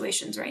law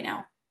situations right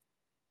now.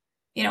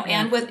 yeah,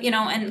 And with,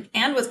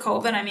 and with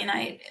COVID, I mean,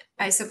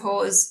 I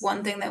suppose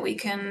one thing that we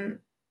can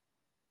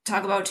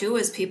talk about too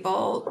is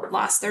people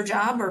lost their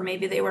job, or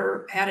maybe they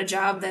had a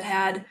job that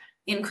had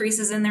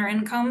increases in their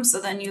income. So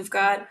then you've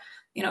got,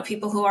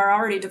 people who are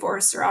already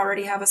divorced or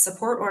already have a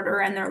support order,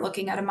 and they're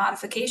looking at a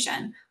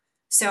modification.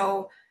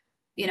 So,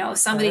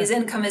 somebody's sure.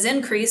 income is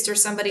increased or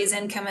somebody's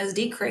income is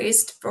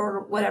decreased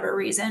for whatever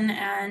reason.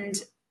 And,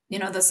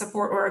 the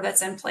support order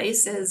that's in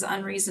place is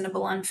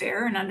unreasonable,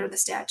 unfair, and under the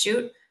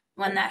statute,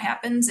 when that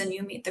happens and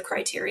you meet the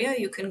criteria,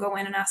 you can go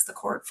in and ask the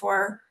court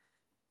for,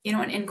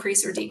 an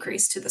increase or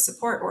decrease to the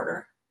support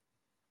order.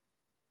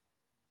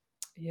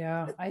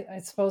 Yeah, I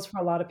suppose for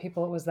a lot of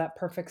people, it was that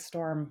perfect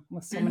storm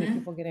with so many Mm-hmm.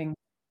 people getting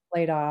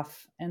laid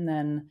off and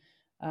then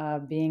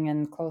being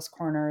in close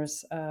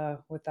corners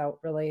without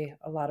really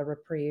a lot of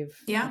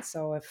reprieve. Yeah, And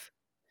so, if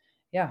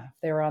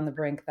they were on the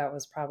brink, that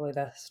was probably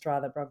the straw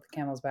that broke the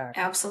camel's back.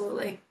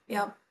 absolutely.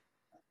 Yep.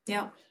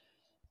 Yep.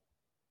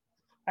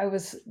 I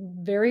was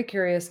very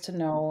curious to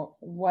know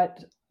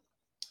what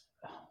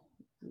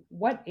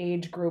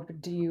age group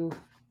do you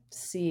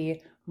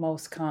see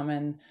most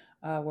common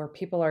where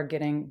people are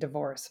getting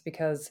divorced?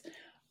 Because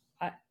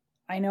I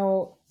I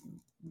know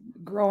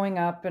growing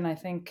up, and I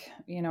think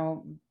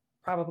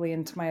probably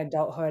into my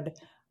adulthood,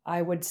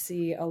 I would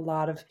see a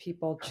lot of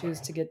people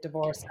choose to get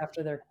divorced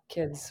after their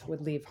kids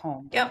would leave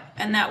home. Yep.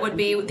 And that would And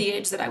be the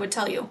age that I would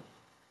tell you.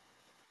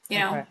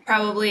 okay,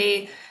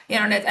 Probably,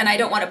 and I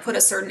don't want to put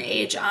a certain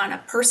age on a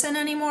person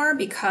anymore,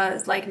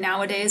 because like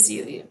nowadays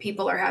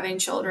people are having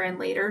children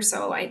later.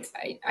 So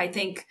I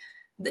think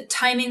the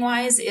timing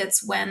wise,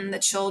 it's when the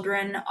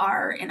children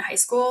are in high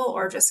school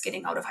or just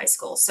getting out of high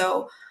school.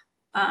 So,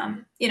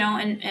 and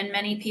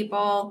many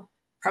people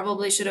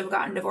probably should have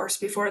gotten divorced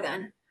before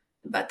then,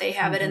 but they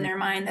have it in hmm, their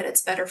mind that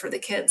it's better for the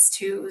kids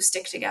to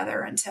stick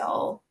together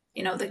until,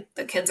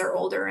 the kids are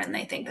older and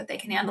they think that they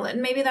can handle it.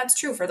 And maybe that's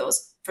true for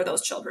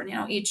those children.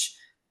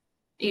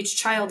 Each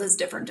child is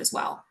different as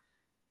well.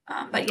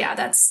 But yeah,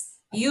 that's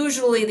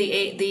usually the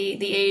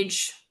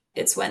age.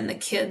 It's when the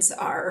kids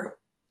are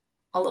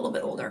a little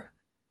bit older.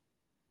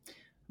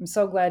 I'm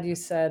so glad you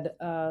said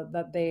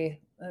that they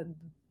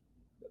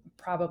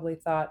probably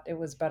thought it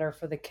was better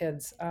for the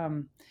kids.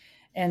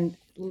 And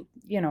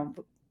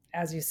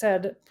as you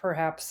said,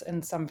 perhaps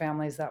in some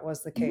families that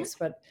was the Mm-hmm. case.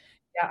 But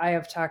yeah, I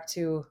have talked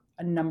to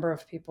a number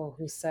of people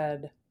who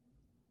said,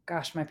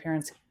 gosh, my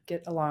parents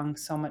get along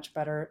so much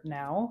better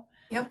now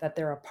Yep. that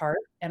they're apart.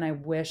 And I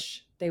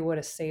wish they would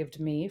have saved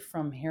me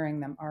from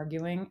hearing them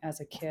arguing as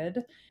a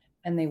kid,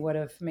 and they would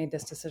have made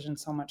this decision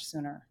so much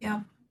sooner.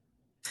 Yeah.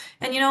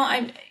 And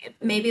I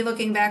maybe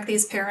looking back,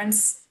 these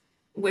parents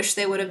wish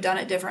they would have done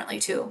it differently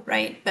too,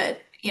 right?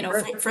 But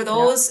Sure. for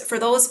Yeah,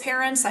 those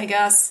parents, I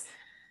guess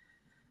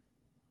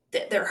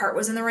their heart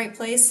was in the right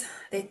place.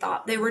 They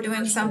thought they were for doing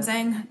sure.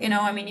 something.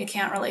 I mean, you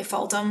can't really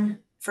fault them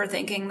for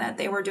thinking that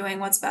they were doing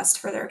what's best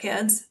for their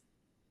kids.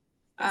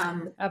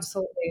 Um,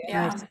 Absolutely.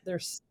 And yeah.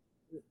 there's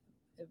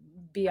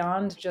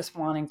beyond just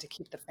wanting to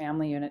keep the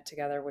family unit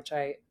together, which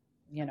I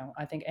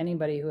think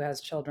anybody who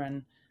has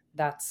children,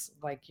 that's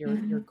like your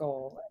Hmm.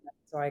 goal.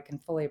 So I can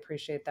fully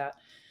appreciate that.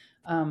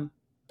 Um,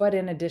 but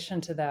in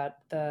addition to that,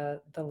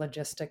 the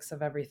logistics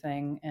of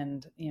everything,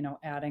 and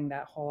adding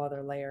that whole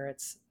other layer,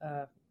 it's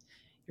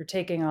you're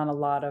taking on a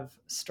lot of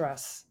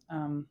stress.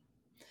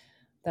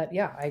 That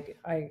yeah,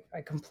 I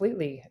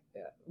completely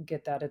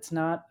get that. It's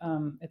not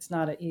an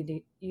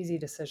easy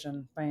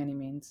decision by any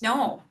means.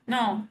 No,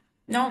 no,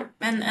 no.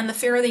 And the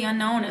fear of the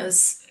unknown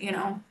is,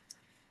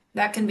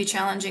 that can be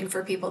challenging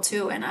for people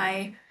too.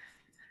 And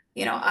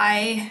you know,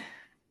 I,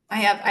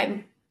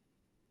 I'm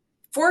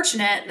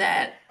fortunate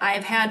that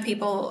I've had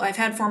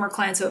former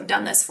clients who have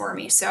done this for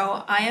me.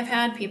 So I have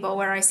had people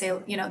where I say,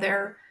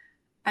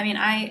 I mean,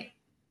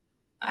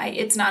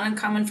 it's not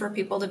uncommon for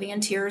people to be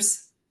in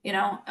tears,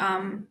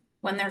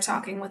 when they're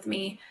talking with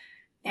me,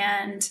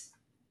 and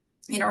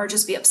or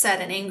just be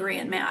upset and angry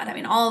and mad. I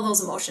mean, all of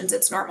those emotions,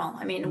 it's normal.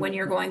 I mean, when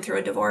you're Mhm. going through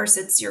a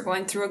divorce, you're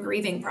going through a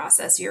grieving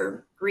process.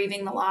 You're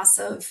grieving the loss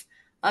of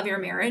your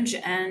marriage,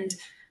 and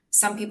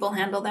some people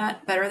handle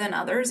that better than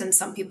others, and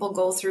some people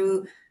go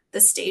through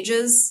the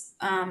stages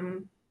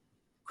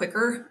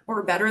quicker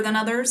or better than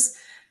others.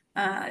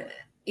 Uh,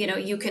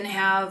 you can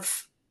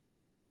have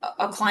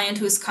a client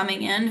who's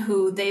coming in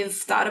who they've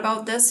thought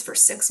about this for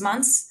 6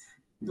 months,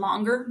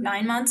 longer,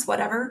 9 months,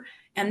 whatever,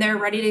 and they're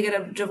ready to get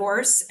a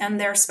divorce and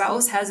their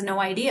spouse has no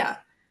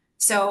idea.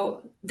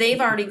 So they've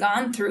already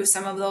gone through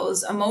some of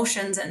those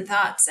emotions and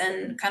thoughts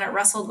and kind of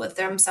wrestled with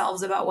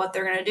themselves about what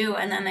they're going to do.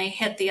 And then they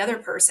hit the other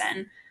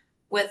person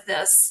with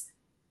this,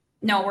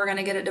 no, we're going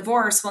to get a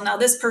divorce. Well, now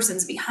this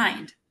person's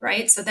behind,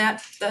 right? So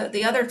that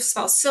the other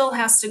spouse still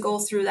has to go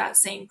through that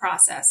same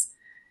process.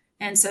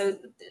 And so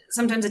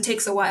sometimes it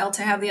takes a while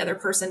to have the other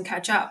person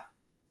catch up.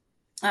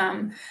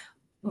 Um,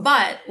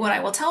 but what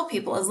I will tell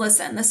people is,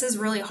 listen, this is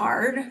really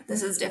hard.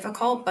 This is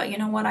difficult, but you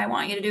know what I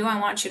want you to do? I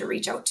want you to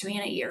reach out to me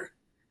in a year.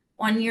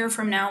 1 year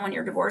from now, when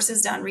your divorce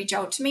is done, reach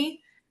out to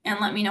me and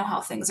let me know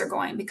how things are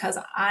going, because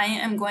I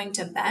am going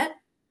to bet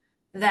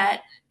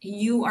that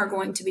you are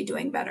going to be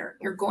doing better.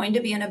 You're going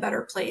to be in a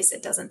better place.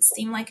 It doesn't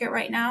seem like it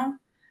right now,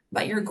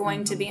 but you're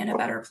going to Mhm. be in a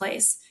better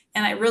place.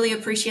 And I really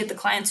appreciate the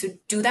clients who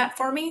do that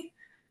for me,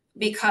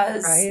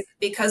 Right.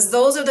 because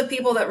those are the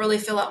people that really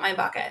fill up my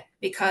bucket,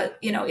 because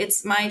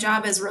it's my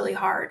job is really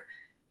hard.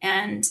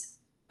 And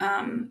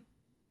um,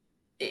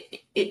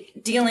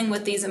 dealing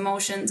with these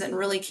emotions and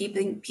really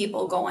keeping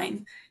people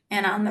going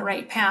and on the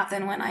right path.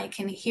 And when I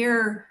can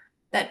hear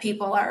that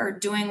people are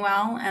doing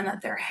well and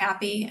that they're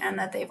happy and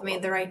that they've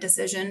made the right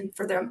decision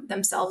for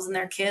themselves and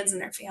their kids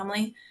and their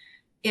family,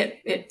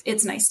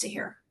 it's nice to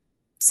hear.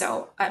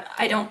 So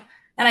I don't,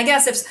 and I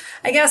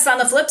guess on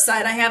the flip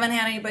side, I haven't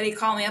had anybody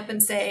call me up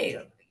and say,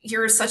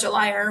 "You're such a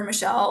liar,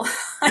 Michelle.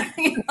 I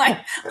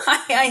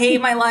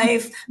hate my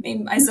life." I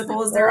mean, Or I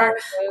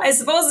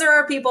suppose there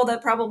are people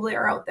that probably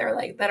are out there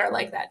like that are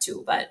like that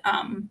too. But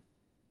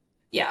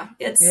yeah,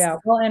 it's yeah,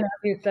 well, and as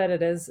you said,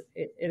 it is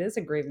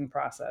a grieving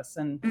process,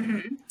 and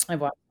mhm,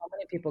 I've watched so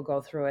many people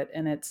go through it,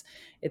 and it's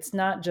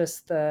not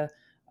just the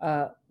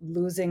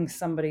losing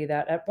somebody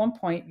that at one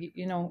point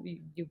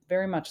you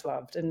very much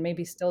loved and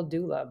maybe still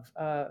do love,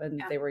 and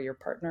yeah, they were your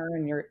partner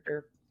and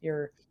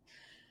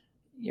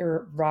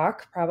your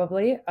rock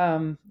probably.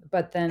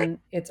 But then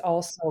it's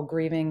also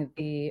grieving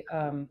the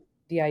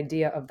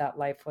idea of that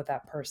life with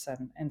that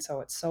person, and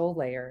so it's so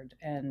layered,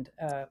 and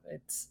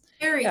it's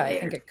very yeah, I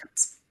think layered.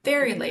 It's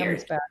very it comes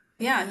layered. back.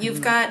 Yeah, Mhm.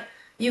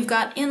 you've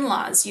got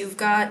in-laws, you've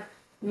got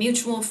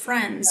mutual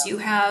friends, you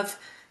have,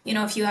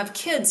 if you have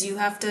kids, you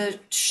have to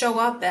show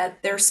up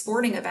at their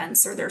sporting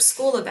events or their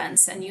school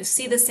events and you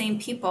see the same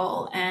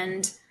people.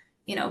 And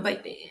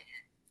but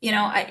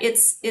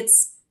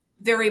it's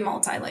very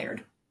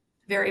multi-layered,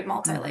 very Mhm.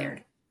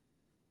 multi-layered.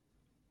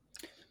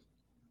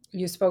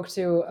 You spoke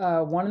to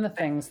one of the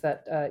things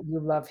that you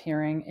love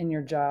hearing in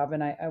your job,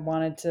 and I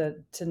wanted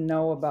to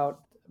know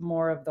about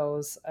more of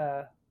those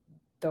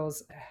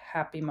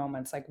happy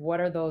moments. Like, what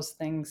are those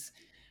things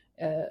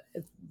uh,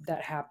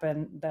 that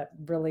happen that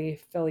really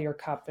fill your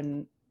cup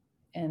and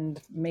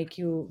make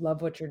you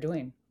love what you're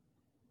doing?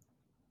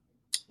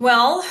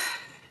 Well,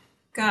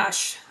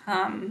 gosh,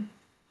 I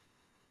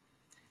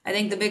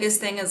think the biggest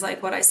thing is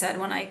like what I said,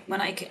 when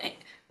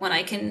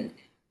I can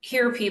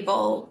hear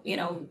people,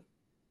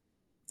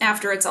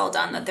 after it's all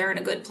done, that they're in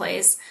a good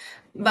place.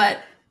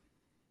 But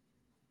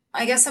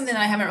I guess something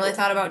that I haven't really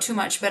thought about too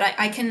much, but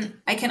I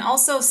can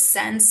also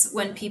sense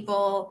when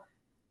people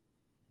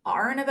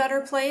are in a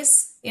better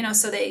place.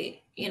 So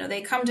they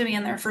come to me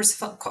in their first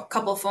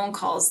couple phone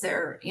calls,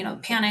 they're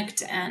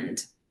panicked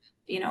and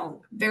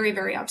very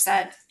very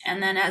upset,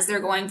 and then as they're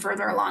going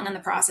further along in the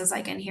process,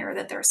 I can hear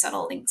that they're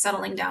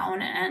settling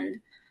down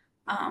and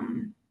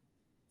um,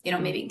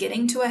 maybe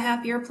getting to a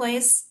happier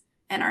place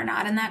and are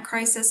not in that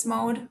crisis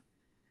mode.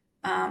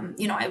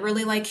 I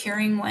really like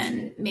hearing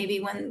when maybe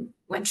when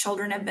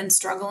children have been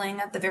struggling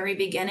at the very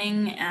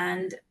beginning,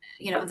 and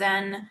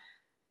then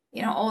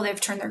oh, they've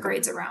turned their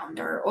grades around,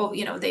 or oh,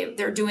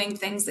 they're doing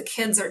things, the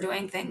kids are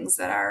doing things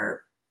that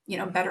are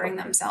bettering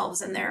themselves,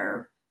 and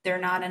they're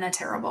not in a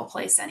terrible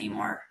place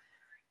anymore.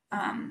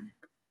 um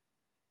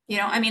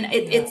I mean,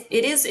 Yeah.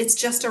 it's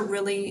just a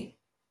really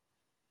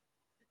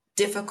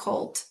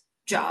difficult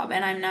job,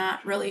 and I'm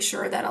not really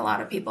sure that a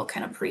lot of people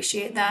can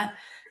appreciate that.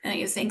 And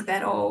you think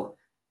that, oh,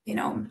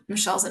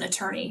 Michelle's an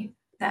attorney,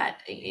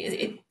 that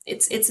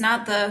it's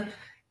not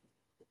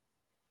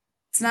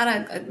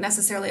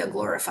necessarily a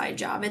glorified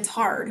job. It's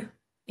hard.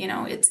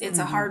 It's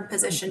a Hmm. hard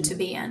position Hmm. to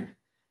be in.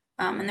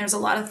 And there's a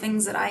lot of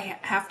things that I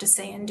have to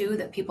say and do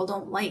that people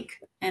don't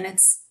like, and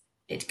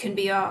it can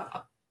be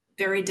a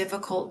very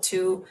difficult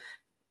to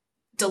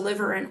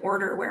deliver an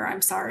order where,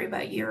 I'm sorry,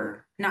 but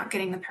you're not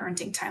getting the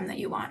parenting time that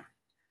you want,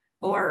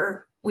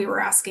 or we were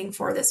asking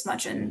for this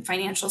much in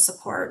financial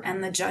support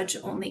and the judge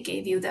only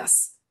gave you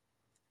this.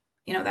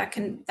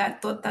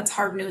 That's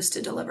hard news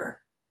to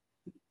deliver.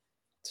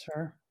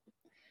 Sure.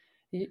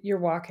 You're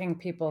walking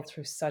people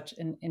through such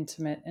an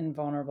intimate and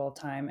vulnerable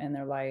time in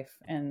their life,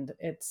 and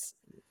it's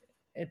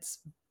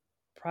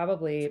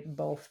probably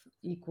both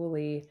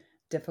equally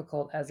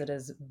difficult as it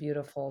is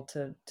beautiful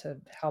to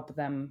help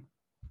them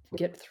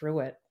get through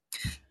it.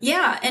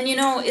 Yeah, and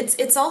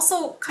it's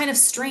also kind of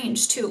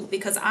strange too,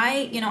 because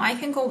I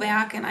can go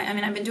back, and I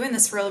mean, I've been doing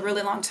this for a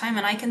really long time,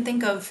 and I can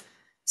think of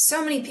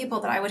so many people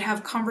that I would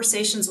have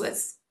conversations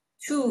with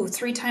 2,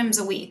 3 times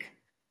a week,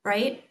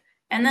 right?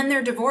 And then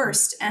they're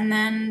divorced and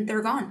then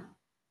they're gone.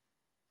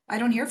 I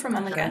don't hear from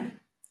them Okay. again.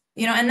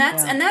 And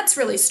that's Yeah. and that's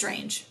really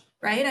strange,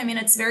 right? I mean,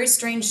 it's very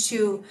strange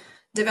to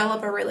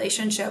develop a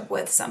relationship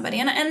with somebody,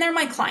 and they're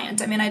my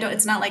client. I mean, I don't.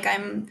 It's not like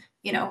I'm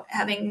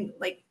having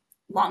like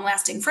long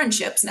lasting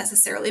friendships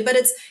necessarily, but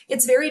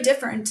it's very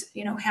different,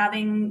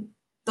 having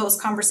those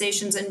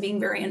conversations and being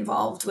very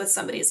involved with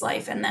somebody's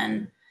life, and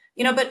then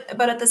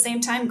but at the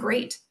same time,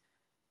 great.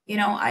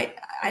 I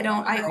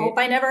Right. hope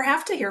I never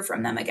have to hear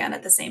from them again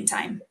at the same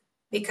time,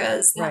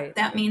 because that Right.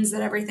 that means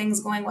that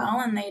everything's going well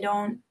and they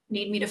don't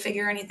need me to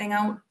figure anything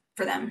out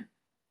for them.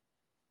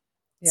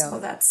 Yeah. So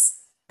that's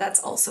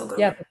also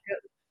Yeah. good.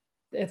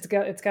 It's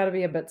got to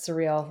be a bit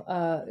surreal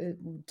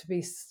to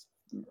be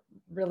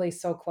really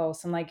so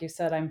close. And like you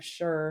said, I'm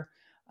sure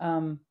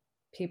um,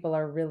 people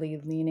are really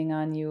leaning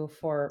on you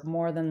for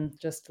more than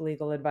just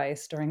legal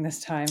advice during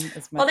this time,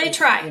 as Well, much they as,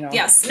 try.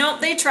 Yes. No,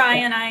 they try,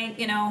 and I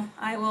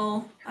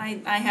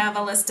have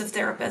a list of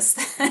therapists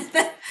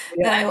Yeah.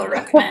 that I will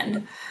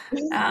recommend.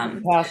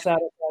 Um, Pass that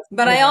across.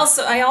 but I Yeah.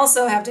 also I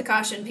also have to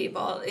caution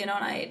people, and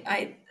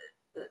I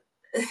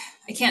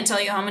can't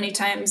tell you how many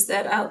times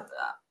that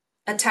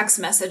a text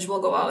message will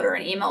go out or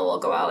an email will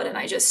go out, and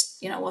I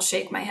just, will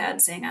shake my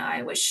head saying,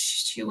 I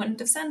wish you wouldn't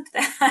have sent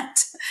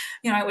that.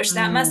 I wish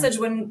that Mm, message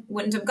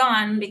wouldn't have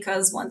gone,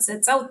 because once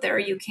it's out there,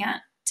 you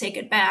can't take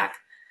it back.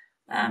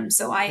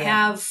 So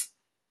yeah.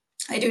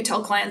 I do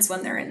tell clients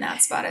when they're in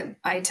that spot,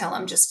 I tell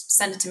them, just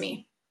send it to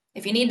me.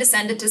 If you need to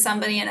send it to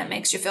somebody and it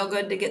makes you feel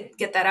good to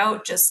get that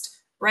out, just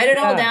write it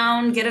all Yeah.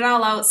 down, get it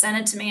all out, send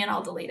it to me, and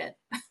I'll delete it.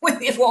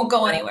 It won't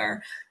go Yeah.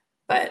 anywhere.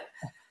 But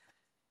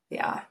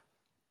yeah,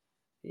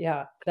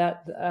 Yeah.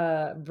 That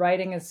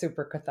writing is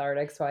super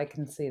cathartic. So I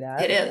can see it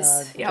that. is.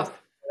 Just Yep.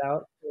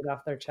 get it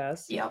off their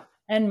chest. Yep.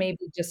 And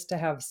maybe just to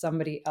have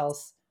somebody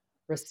else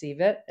receive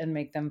it and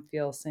make them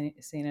feel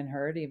seen and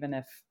heard, even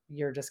if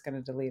you're just going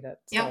to delete it.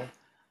 Yep. So,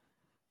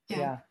 Yeah.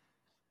 yeah,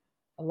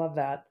 I love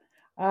that.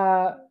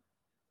 Uh,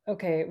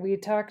 okay, we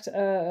talked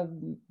a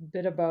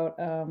bit about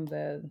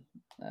the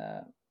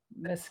uh,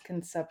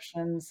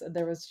 misconceptions.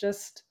 There was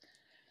just,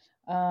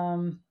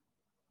 um,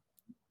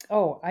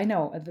 oh, I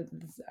know.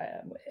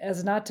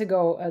 As not to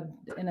go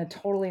in a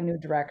totally new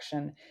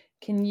direction,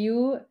 can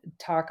you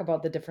talk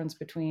about the difference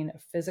between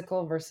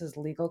physical versus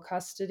legal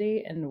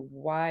custody and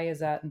why is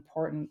that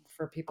important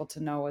for people to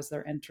know as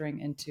they're entering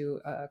into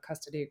a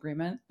custody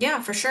agreement?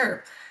 Yeah, for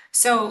sure.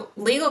 So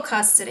legal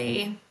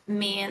custody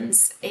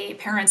means the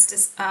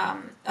parent's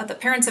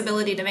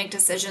ability to make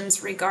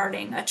decisions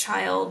regarding a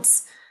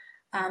child's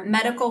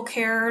medical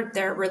care,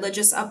 their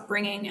religious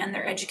upbringing, and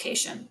their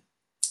education.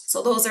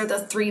 So those are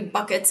the three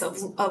buckets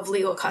of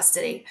legal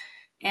custody.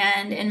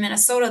 And in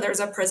Minnesota, there's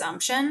a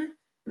presumption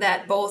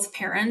that both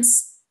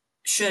parents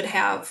should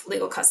have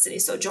legal custody.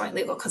 So joint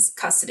legal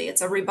custody,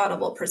 it's a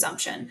rebuttable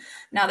presumption.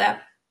 Now,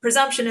 that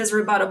presumption is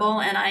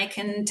rebuttable, and I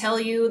can tell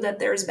you that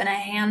there's been a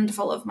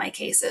handful of my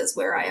cases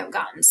where I have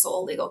gotten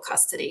sole legal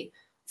custody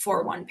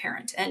for one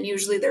parent, and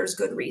usually there's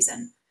good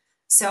reason.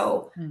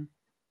 So, Hmm.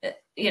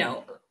 you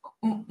know,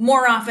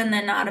 more often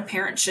than not, a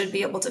parent should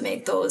be able to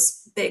make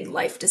those big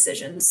life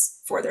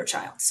decisions for their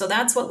child. So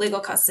that's what legal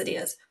custody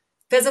is.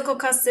 Physical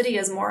custody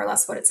is more or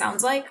less what it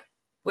sounds like,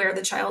 where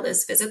the child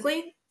is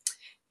physically.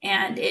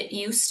 And it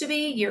used to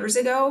be years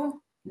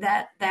ago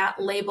that that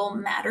label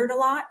mattered a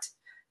lot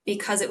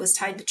because it was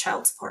tied to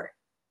child support.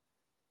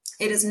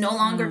 It is no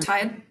longer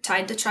Mm,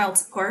 tied to child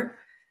support.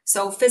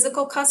 So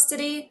physical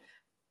custody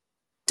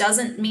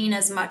doesn't mean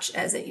as much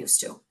as it used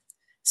to.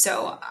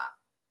 So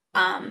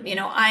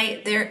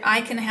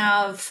I can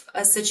have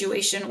a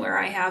situation where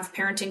I have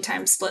parenting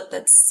time split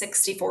that's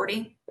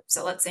 60-40.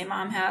 So let's say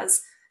mom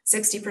has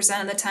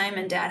 60% of the time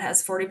and dad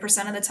has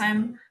 40% of the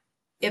time.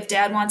 If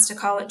dad wants to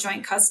call it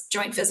joint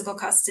physical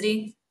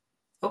custody,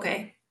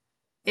 okay.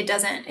 It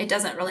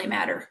doesn't really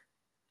matter.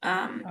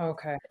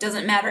 okay. It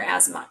doesn't matter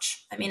as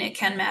much. I mean, it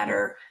can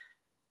matter,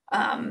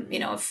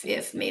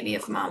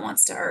 if mom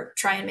wants to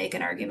try and make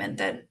an argument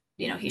that,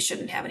 he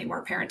shouldn't have any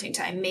more parenting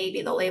time,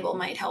 maybe the label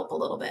might help a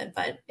little bit,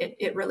 but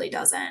it really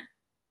doesn't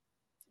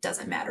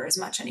matter as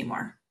much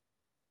anymore.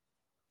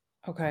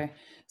 Okay.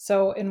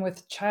 So, and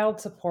with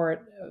child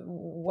support,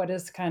 what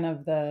is kind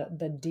of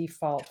the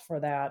default for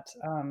that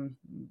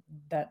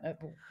that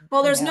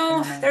Well, can there's happen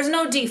no in a there's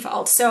no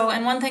default. So,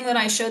 and one thing that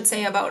I should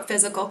say about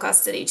physical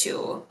custody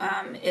too,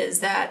 is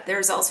that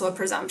there's also a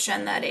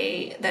presumption that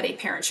a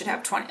parent should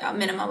have a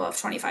minimum of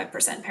 25%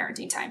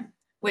 parenting time,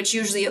 which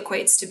usually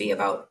equates to be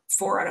about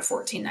 4 out of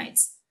 14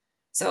 nights.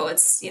 So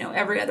it's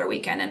every other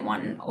weekend and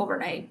one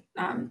overnight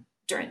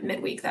during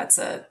midweek. That's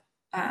a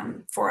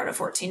 4 out of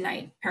 14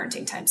 night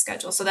parenting time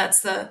schedule. So that's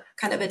the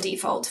kind of a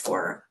default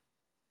for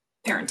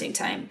parenting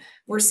time.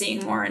 We're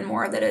seeing more and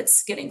more that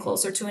it's getting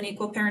closer to an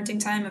equal parenting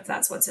time if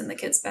that's what's in the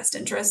kid's best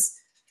interest.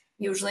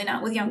 Usually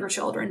not with younger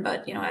children,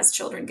 but as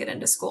children get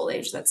into school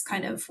age, that's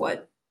kind of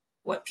what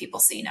people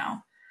see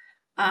now.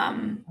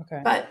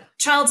 okay. But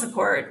child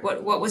support,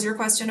 what was your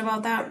question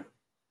about that?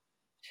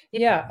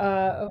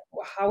 Yeah.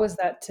 how is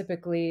that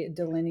typically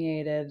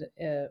delineated?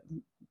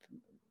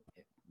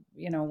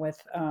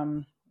 With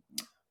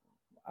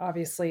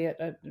obviously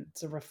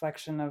it's a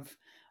reflection of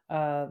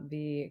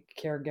the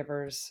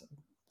caregiver's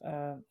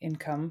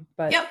income,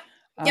 but Yep.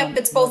 Yep.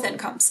 It's both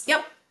incomes.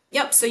 Yep.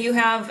 Yep. So you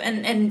have,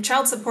 and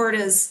child support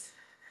is,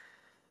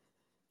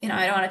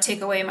 I don't want to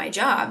take away my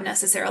job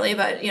necessarily,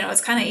 but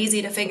it's kind of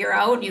easy to figure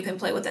out. You can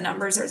play with the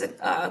numbers. There's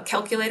a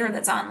calculator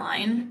that's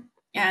online,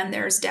 and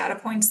there's data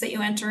points that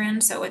you enter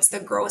in. So it's the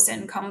gross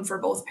income for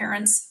both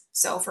parents.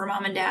 So for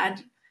mom and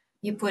dad,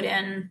 you put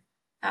in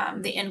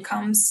the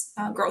incomes,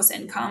 gross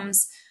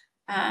incomes.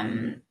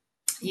 Um,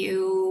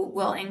 you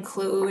will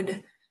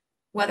include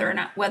whether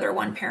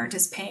one parent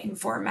is paying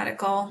for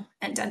medical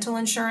and dental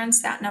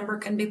insurance. That number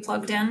can be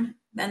plugged in.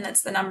 Then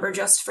that's the number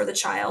just for the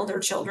child or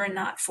children,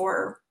 not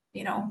for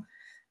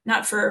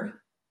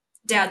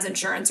dad's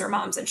insurance or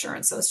mom's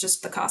insurance. So it's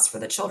just the cost for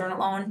the children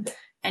alone.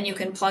 And you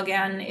can plug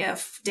in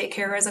if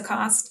daycare is a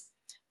cost.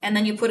 And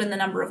then you put in the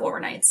number of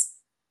overnights.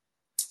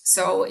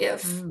 So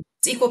if mm,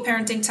 it's equal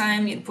parenting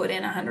time, you'd put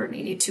in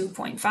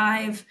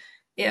 182.5.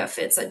 If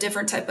it's a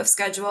different type of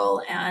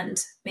schedule and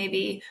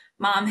maybe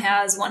mom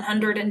has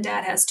 100 and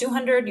dad has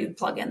 200, you'd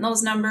plug in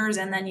those numbers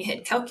and then you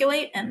hit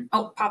calculate and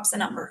pops the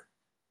number.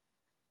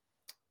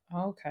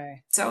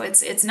 okay. So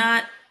it's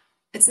not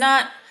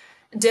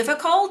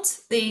difficult.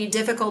 The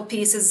difficult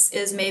piece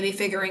is maybe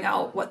figuring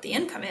out what the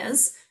income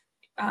is.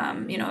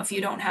 If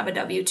you don't have a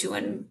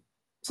W-2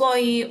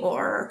 employee,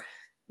 or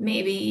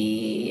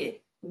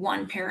maybe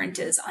one parent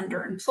is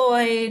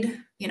underemployed,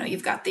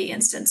 you've got the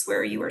instance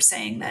where you were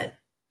saying that,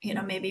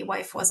 maybe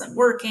wife wasn't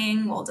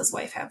working. Well, does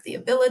wife have the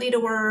ability to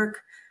work?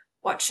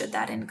 What should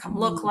that income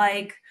look Mm,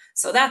 like?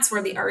 So that's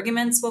where the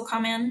arguments will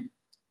come in,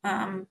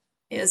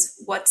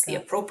 is what's the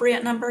got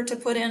appropriate number to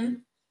put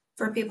in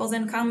for people's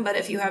income. But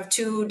if you have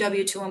two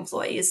W-2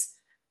 employees,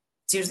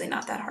 it's usually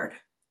not that hard.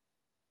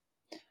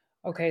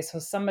 Okay, so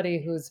somebody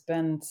who's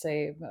been,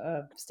 say,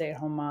 a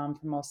stay-at-home mom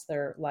for most of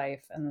their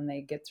life, and then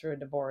they get through a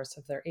divorce,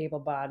 if they're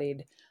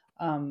able-bodied,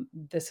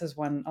 this is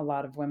when a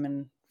lot of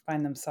women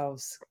find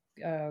themselves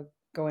uh,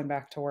 going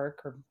back to work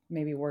or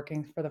maybe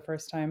working for the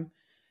first time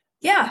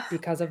Yeah.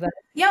 because of that.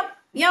 Yep.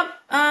 Yep.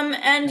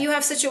 And you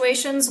have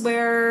situations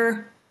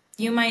where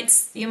you might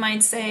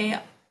say,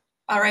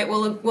 all right,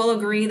 we'll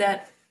agree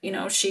that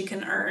she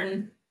can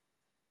earn.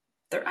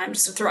 I'm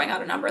just throwing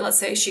out a number. Let's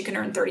say she can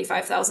earn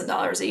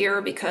 $35,000 a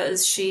year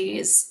because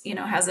she's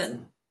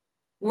hasn't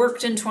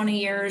worked in 20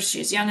 years.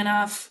 She's young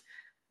enough.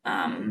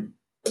 Um,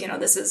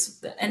 this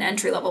is an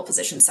entry level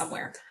position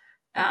somewhere.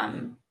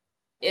 Um,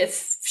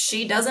 if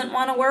she doesn't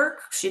want to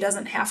work, she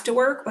doesn't have to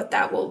work, but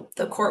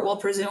the court will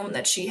presume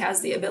that she has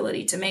the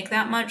ability to make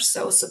that much,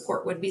 so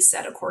support would be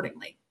set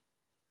accordingly,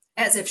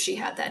 as if she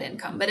had that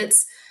income. But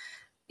it's,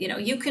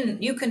 you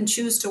can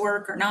choose to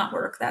work or not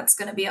work. That's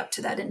going to be up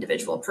to that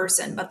individual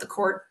person, but the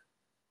court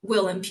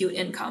will impute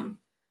income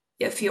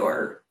if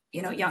you're,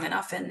 young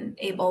enough and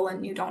able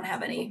and you don't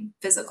have any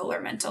physical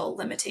or mental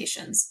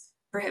limitations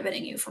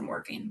prohibiting you from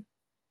working.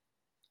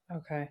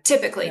 Okay.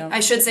 Typically, Yeah.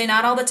 I should say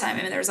not all the time.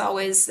 I mean, there's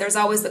always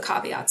the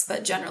caveats,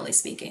 but generally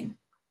speaking.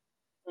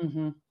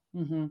 Mm-hmm.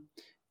 Mm-hmm.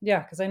 Yeah,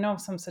 because I know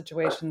of some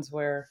situations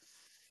where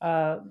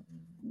uh,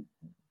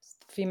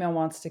 female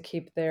wants to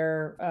keep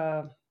they're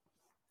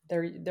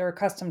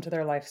accustomed to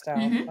their lifestyle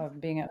Mm-hmm. of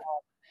being at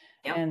home,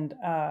 Yep.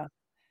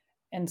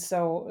 and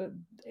so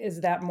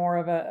is that more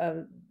of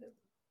a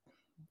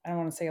I don't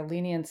want to say a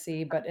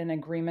leniency, but an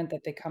agreement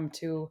that they come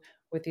to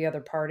with the other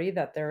party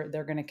that they're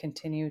going to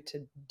continue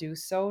to do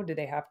so? Do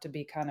they have to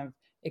be kind of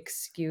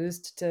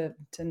excused to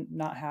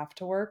not have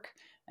to work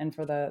and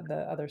for the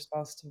other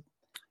spouse to And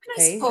I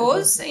pay? Is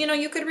suppose,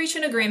 you could reach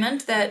an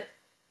agreement that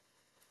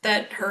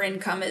her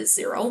income is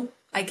zero.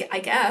 I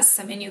guess.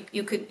 I mean,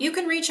 you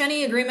can reach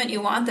any agreement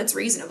you want that's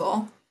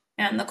reasonable,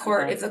 and uh,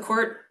 if the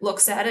court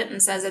looks at it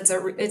and says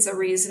it's a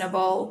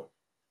reasonable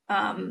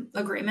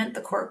agreement,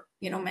 the court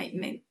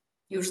may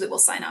usually will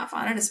sign off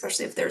on it,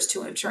 especially if there's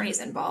two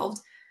attorneys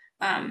involved.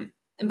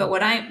 But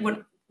what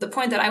the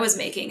point that I was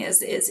making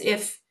is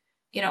if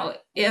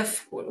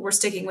we're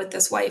sticking with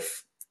this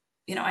wife,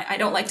 I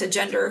don't like to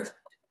gender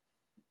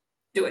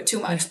do it too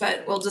much,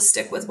 but we'll just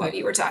stick with what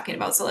you were talking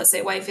about. So let's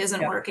say wife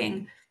isn't yeah.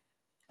 working.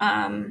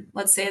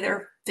 Let's say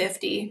they're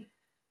 50.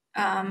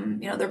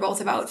 They're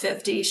both about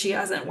 50. She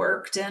hasn't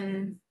worked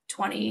in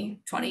 20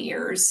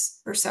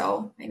 years or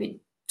so,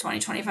 maybe 20,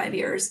 25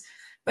 years,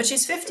 but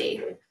she's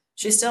 50.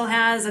 She still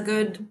has a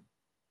good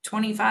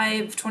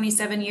 25,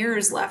 27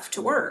 years left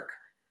to work.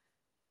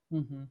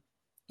 Hmm.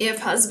 If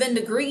husband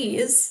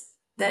agrees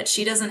that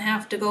she doesn't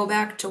have to go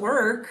back to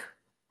work,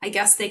 I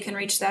guess they can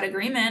reach that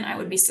agreement. I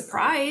would be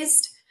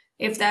surprised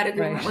if that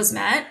agreement Right. was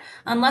met,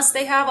 unless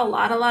they have a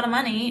lot of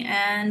money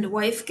and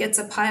wife gets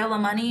a pile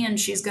of money and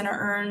she's going to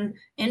earn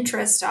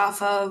interest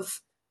off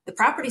of the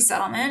property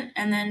settlement,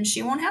 and then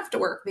she won't have to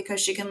work because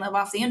she can live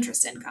off the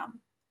interest income.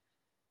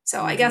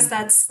 So I guess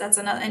Hmm. that's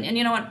another, and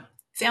you know what?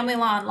 Family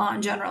law and law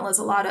in general is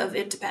a lot of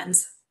it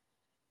depends.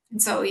 And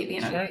so,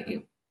 Sure.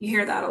 you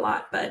hear that a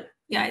lot, but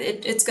yeah,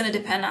 it's going to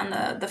depend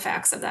on the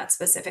facts of that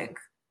specific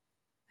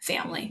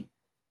family.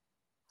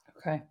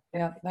 Okay.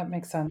 Yeah, that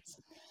makes sense.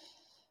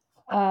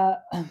 Uh,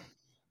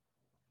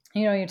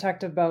 you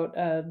talked about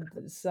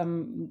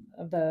some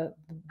of the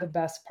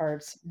best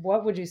parts.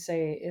 What would you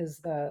say is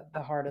the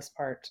hardest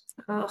part?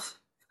 Oh,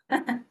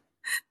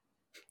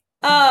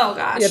 oh Yeah,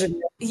 gosh.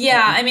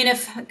 Yeah, I mean,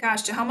 if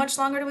gosh, how much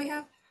longer do we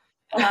have?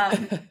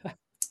 Um,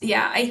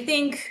 yeah, I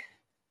think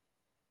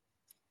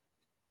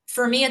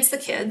for me, it's the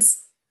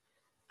kids.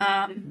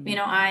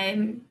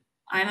 Mm,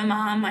 I'm a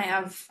mom. I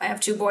have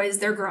two boys.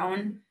 They're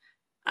grown.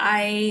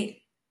 I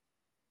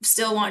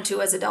still want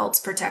to, as adults,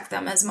 protect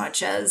them as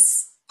much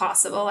as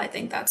possible. I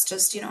think that's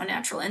just a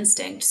natural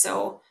instinct.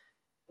 So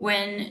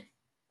when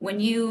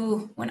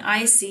when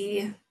I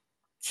see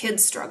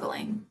kids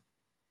struggling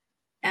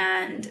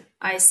and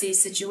I see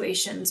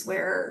situations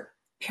where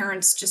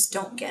parents just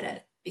don't get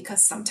it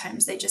because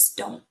sometimes they just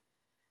don't,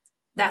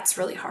 that's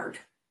really hard.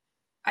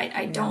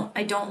 yeah.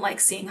 I don't like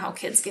seeing how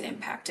kids get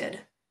impacted.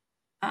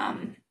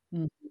 Um,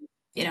 Mm,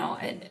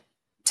 and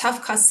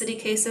tough custody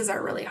cases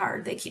are really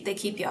hard. They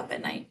keep you up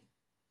at night.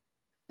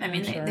 I I'm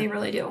mean, they sure.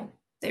 really do.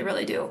 They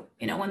really do.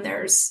 When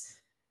there's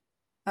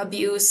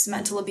abuse,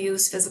 mental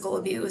abuse, physical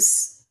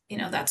abuse,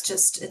 that's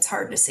just, it's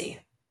hard to see.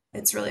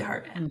 It's really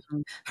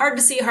Mhm. hard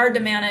to see, hard to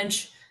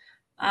manage.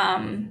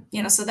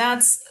 So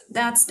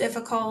that's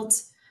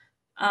difficult.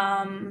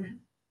 Um,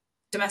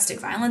 Domestic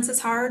violence is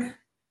hard.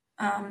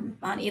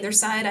 On either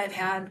side, I've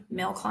had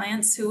male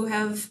clients who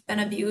have been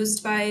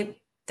abused by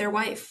their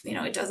wife.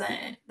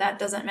 That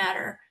doesn't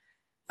matter.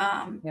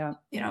 Yeah,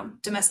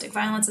 Domestic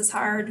violence is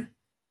hard.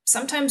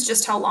 Sometimes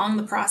just how long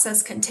the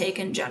process can take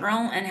in general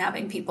and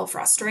having people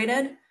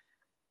frustrated,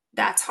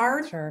 that's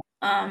hard. sure.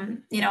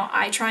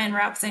 I try and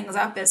wrap things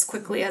up as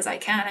quickly as I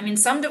can. I mean,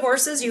 some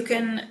divorces you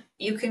can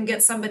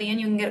get somebody in,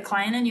 you can get a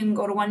client in, you can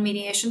go to one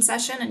mediation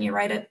session and you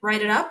write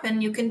it up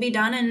and you can be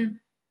done in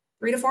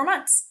 3 to 4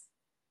 months,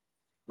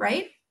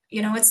 right?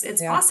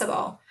 It's Yeah.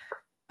 possible.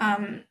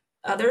 Um,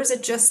 Others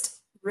it just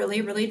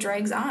really, really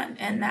drags on,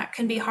 and that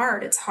can be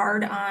hard. It's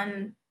hard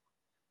on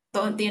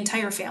the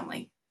entire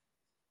family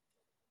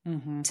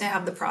Hmm. to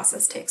have the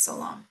process take so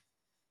long.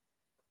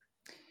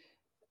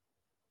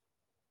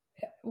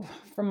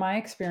 From my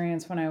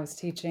experience when I was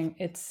teaching,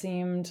 it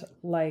seemed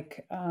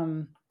like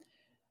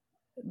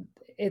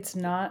it's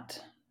not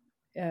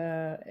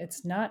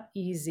it's not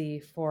easy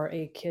for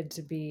a kid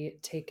to be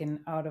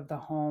taken out of the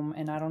home,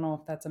 and I don't know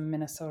if that's a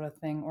Minnesota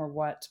thing or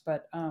what,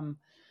 but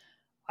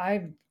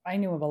I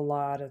knew of a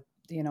lot of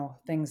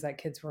things that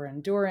kids were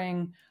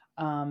enduring.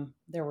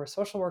 There were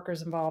social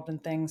workers involved in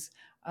things.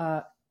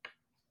 Uh,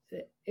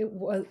 it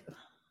was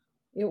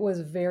it was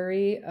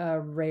very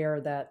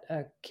rare that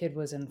a kid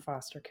was in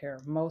foster care.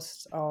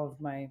 Most all of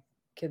my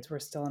kids were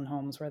still in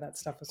homes where that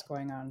stuff was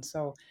going on.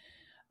 So,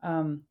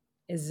 um,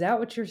 is that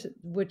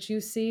what you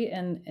see?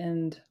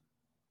 And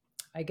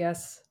I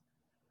guess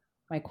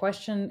my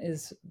question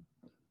is,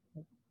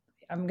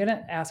 I'm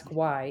gonna ask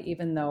why,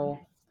 even though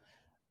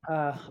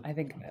I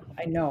think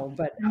I know,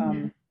 but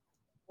Mhm.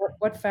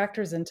 what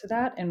factors into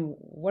that, and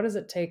what does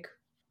it take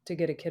to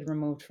get a kid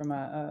removed from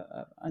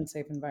a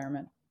unsafe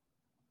environment?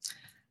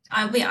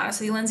 I'll be honest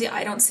with you, Lindsay.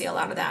 I don't see a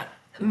lot of that.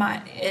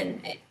 My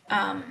in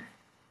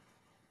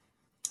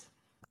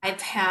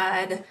I've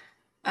had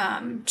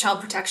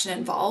child protection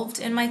involved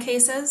in my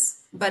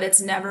cases, but it's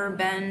never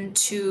been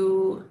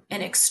to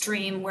an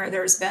extreme where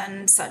there's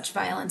been such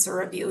violence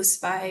or abuse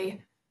by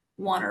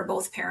one or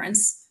both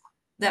parents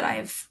that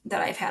I've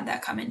had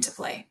that come into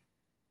play.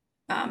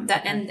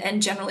 That Okay.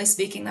 and generally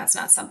speaking, that's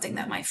not something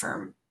that my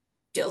firm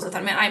deals with.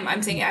 I mean,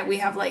 I'm thinking we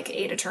have like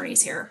 8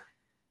 attorneys here,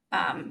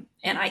 and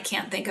I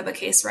can't think of a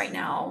case right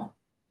now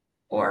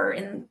or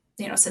in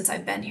since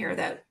I've been here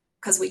that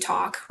because we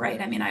talk, right?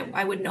 I mean,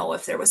 I would know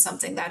if there was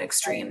something that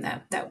extreme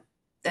that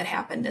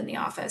happened in the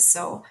office.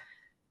 So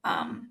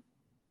um,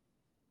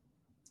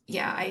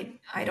 yeah,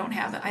 I don't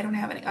have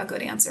a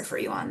good answer for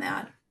you on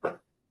that.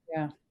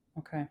 Yeah.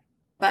 Okay.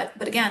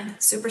 But again,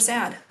 super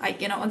sad.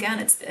 Again,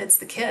 it's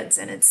the kids,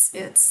 and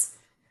it's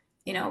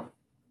you know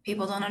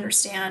people don't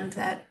understand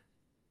that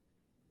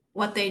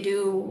what they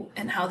do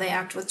and how they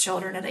act with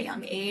children at a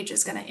young age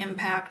is going to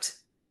impact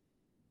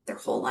their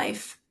whole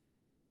life.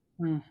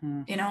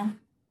 Hmm. You know,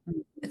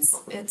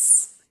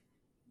 it's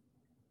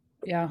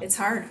Yeah. it's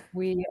hard.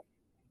 We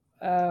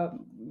uh,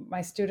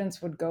 my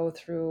students would go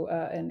through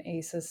an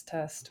ACEs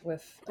test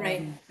with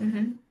Right.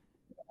 Mm-hmm.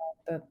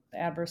 the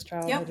adverse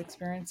childhood Yep.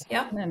 experience,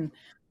 Yep. and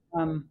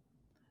um,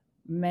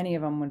 many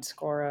of them would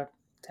score a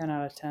 10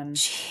 out of 10,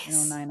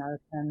 Jeez. 9 out of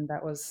 10.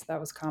 That was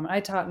common. I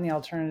taught in the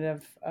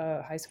alternative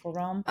high school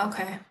realm,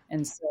 Okay.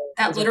 and so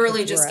That those are literally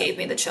kids who just are at, gave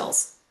me the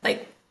chills.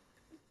 Like,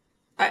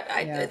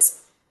 yeah,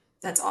 it's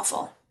that's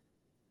awful.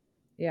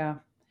 yeah.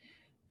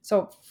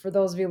 So, for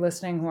those of you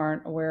listening who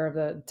aren't aware of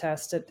the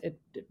test, it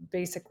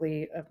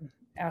basically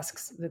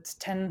asks it's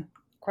 10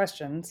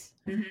 questions.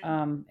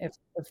 Hmm.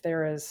 If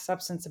there is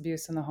substance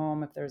abuse in the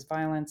home, if there's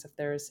violence, if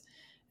there's,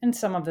 and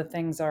some of the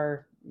things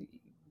are,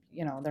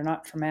 they're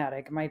not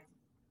traumatic. It might,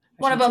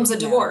 I One of shouldn't say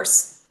them's a traumatic.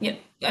 divorce. I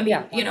Yeah,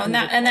 mean, one of and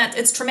them's a that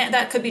it's traumatic.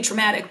 That could be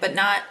traumatic, but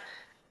not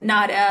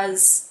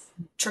as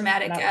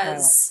traumatic not violent.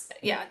 as,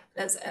 yeah,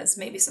 as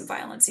maybe some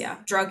violence. Yeah,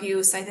 drug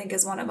use I think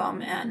is one of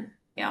them, and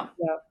yeah.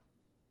 Yeah,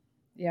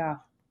 yeah,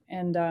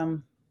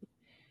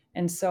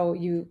 and so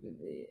you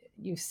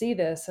see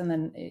this, and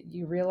then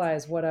you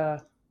realize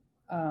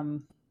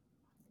um,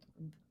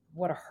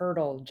 what a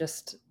hurdle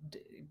just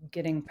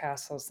getting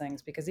past those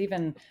things, because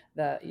even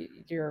the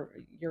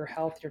your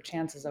health, your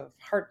chances of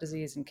heart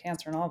disease and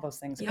cancer and all those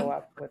things go Yep.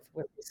 up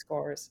with these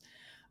scores.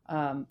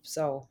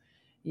 So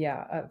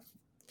yeah,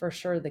 for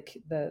sure the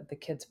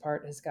kids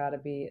part has got to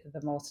be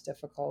the most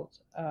difficult.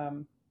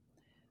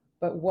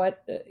 But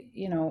what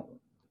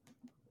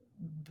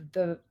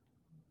the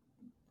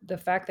the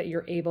fact that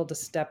you're able to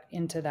step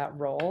into that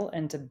role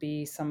and to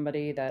be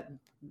somebody that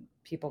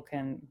people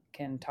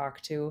can talk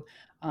to,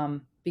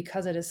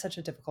 because it is such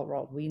a difficult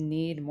role. We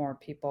need more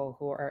people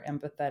who are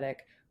empathetic,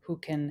 who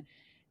can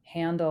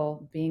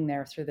handle being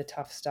there through the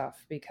tough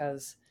stuff,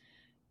 because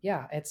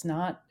yeah, it's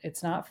not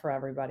for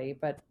everybody,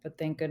 but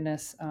thank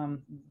goodness,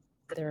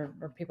 there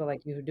are people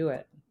like you who do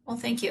it. Well,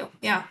 thank you.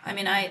 Yeah, I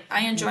mean, I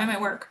enjoy my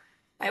work.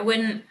 I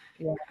wouldn't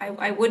Yeah,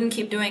 I wouldn't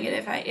keep doing it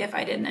if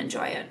I didn't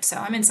enjoy it. So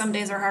I mean, some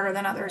days are harder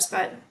than others,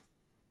 but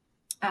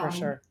for um,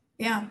 sure.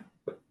 yeah,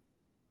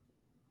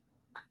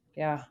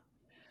 Yeah.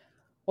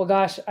 Well,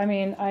 gosh, I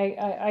mean,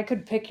 I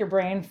could pick your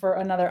brain for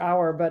another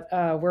hour, but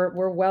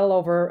we're well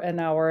over an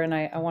hour, and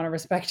I want to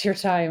respect your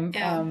time.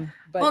 yeah.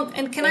 But Well,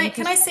 and thank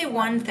you can so I say much.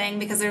 one thing,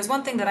 because there's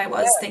one thing that I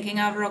was Yeah. thinking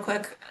of real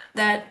quick,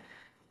 that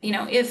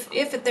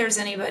if there's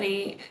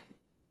anybody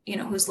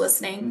who's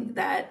listening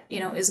that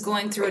is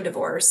going through a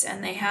divorce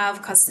and they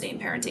have custody and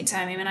parenting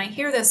time. I mean, I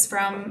hear this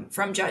from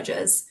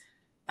judges,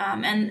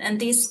 and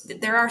these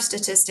there are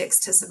statistics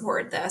to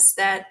support this,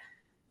 that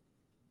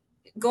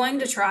going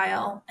to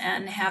trial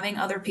and having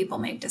other people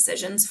make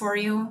decisions for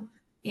you,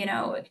 you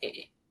know,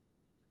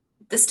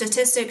 the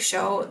statistics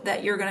show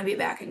that you're going to be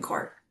back in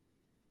court.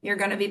 You're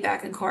going to be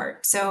back in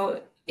court.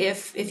 So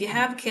if you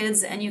have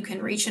kids and you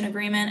can reach an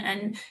agreement,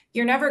 and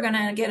you're never going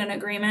to get an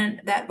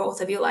agreement that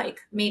both of you like.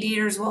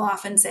 Mediators will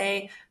often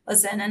say,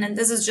 listen, and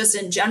this is just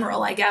in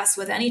general, I guess,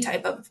 with any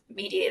type of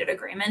mediated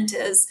agreement,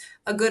 is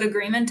a good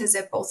agreement is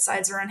if both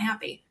sides are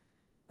unhappy,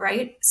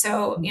 right?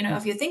 So, Mhm.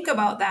 if you think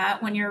about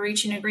that, when you're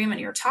reaching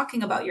agreement, you're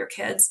talking about your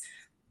kids.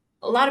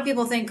 A lot of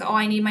people think, oh,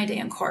 I need my day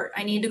in court.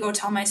 I need to go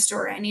tell my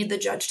story. I need the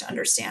judge to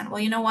understand.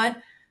 Well, you know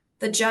what?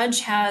 The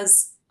judge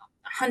has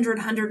 100,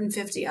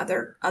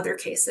 other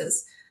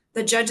cases.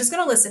 The judge is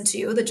going to listen to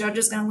you. The judge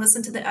is going to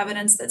listen to the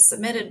evidence that's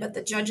submitted, but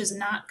the judge is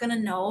not going to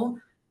know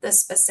the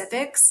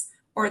specifics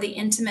or the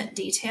intimate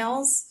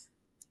details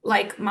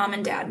like mom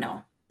and dad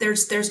know.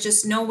 There's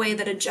just no way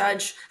that a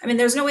judge, I mean,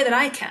 there's no way that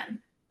I can,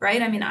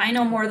 right? I mean, I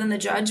know more than the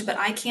judge, but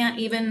I can't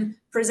even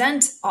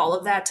present all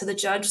of that to the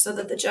judge so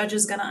that the judge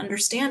is going to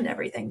understand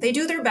everything. They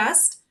do their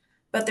best,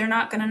 but they're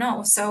not going to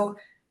know. So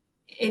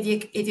if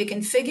you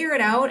can figure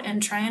it out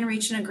and try and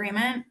reach an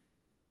agreement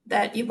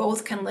that you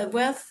both can live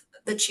with,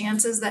 the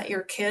chances that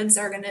your kids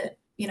are going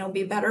to,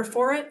 be better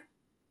for it,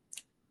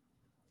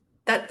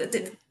 that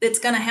it's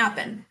going to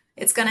happen.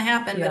 It's going to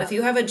happen. But Yeah, if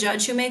you have a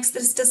judge who makes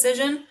this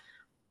decision,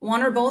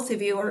 one or both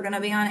of you are going to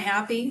be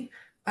unhappy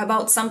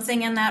about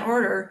something in that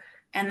order,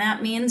 and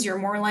that means you're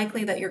more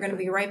likely that you're going to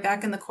be right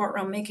back in the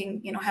courtroom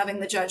making, having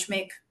the judge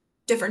make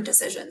different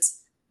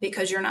decisions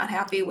because you're not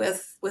happy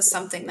with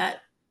something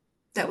that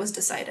was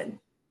decided.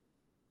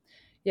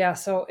 yeah.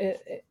 So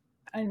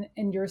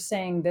and you're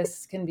saying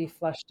this can be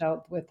fleshed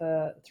out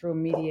through a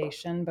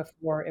mediation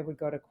before it would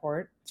go to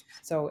court.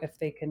 So if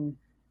they can,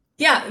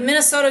 Yeah,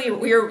 Minnesota,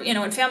 we're,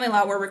 in family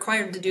law, we're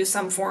required to do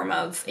some form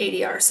of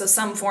ADR, so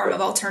some form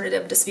of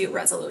alternative dispute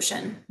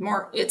resolution. And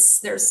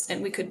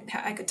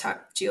I could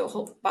talk to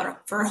you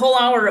for a whole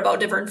hour about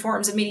different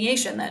forms of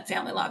mediation that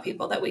family law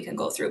people that we can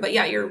go through. But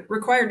yeah, you're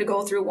required to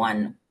go through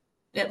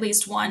at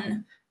least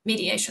one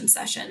mediation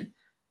session.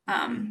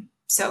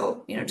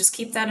 So, just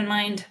keep that in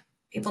mind.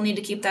 People need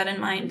to keep that in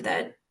mind,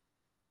 that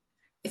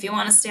if you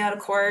want to stay out of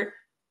court,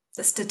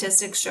 the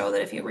statistics show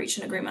that if you reach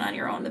an agreement on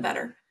your own, the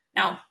better.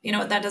 Now,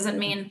 that doesn't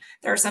mean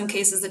there are some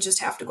cases that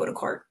just have to go to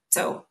court.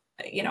 So,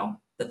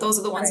 that those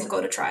are the ones that right,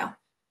 go to trial.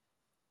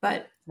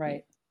 But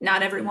right,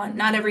 not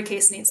every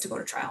case needs to go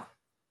to trial.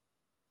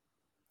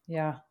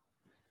 yeah.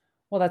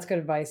 Well, that's good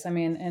advice. I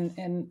mean,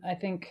 and I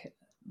think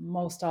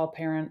most all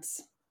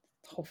parents,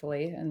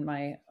 hopefully, in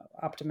my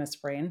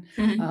optimist brain,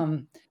 Mm-hmm.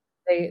 um,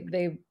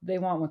 they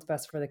want what's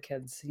best for the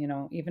kids.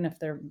 Even if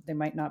they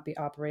might not be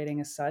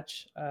operating as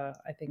such.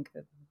 I think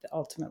that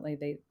ultimately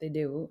they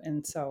do.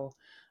 And so,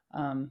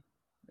 um,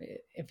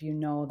 if you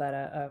know that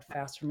a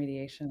faster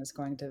mediation is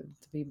going to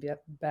be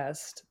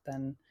best,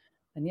 then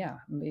yeah,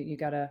 you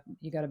gotta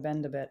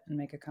bend a bit and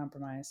make a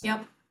compromise.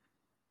 Yep.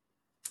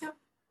 Yep.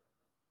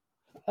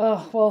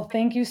 Oh, well,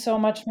 thank you so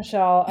much,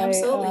 Michelle.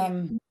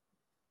 Absolutely.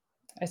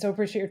 I so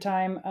appreciate your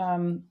time.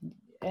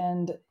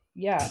 And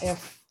yeah,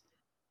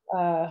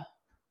 uh,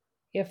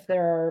 if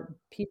there are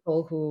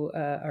people who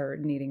are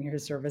needing your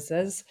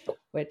services,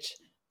 which,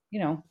 you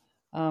know,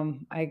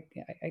 I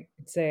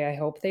could say I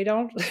hope they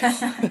don't.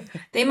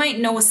 They might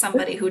know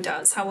somebody who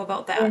does. How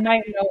about They that?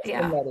 might know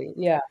Yeah. somebody,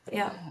 yeah.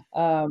 Yeah.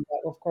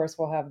 But of course,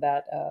 we'll have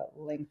that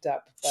linked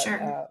up. But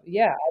Sure.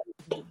 yeah,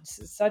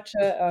 it's such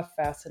a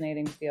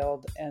fascinating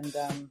field, and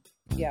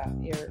yeah,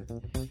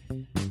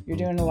 you're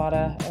doing a lot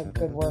of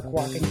good work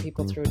walking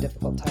people through a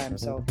difficult time.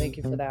 So thank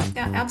you for that.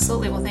 Yeah,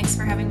 absolutely. Well, thanks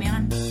for having me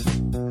on.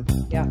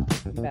 Yeah,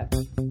 you bet.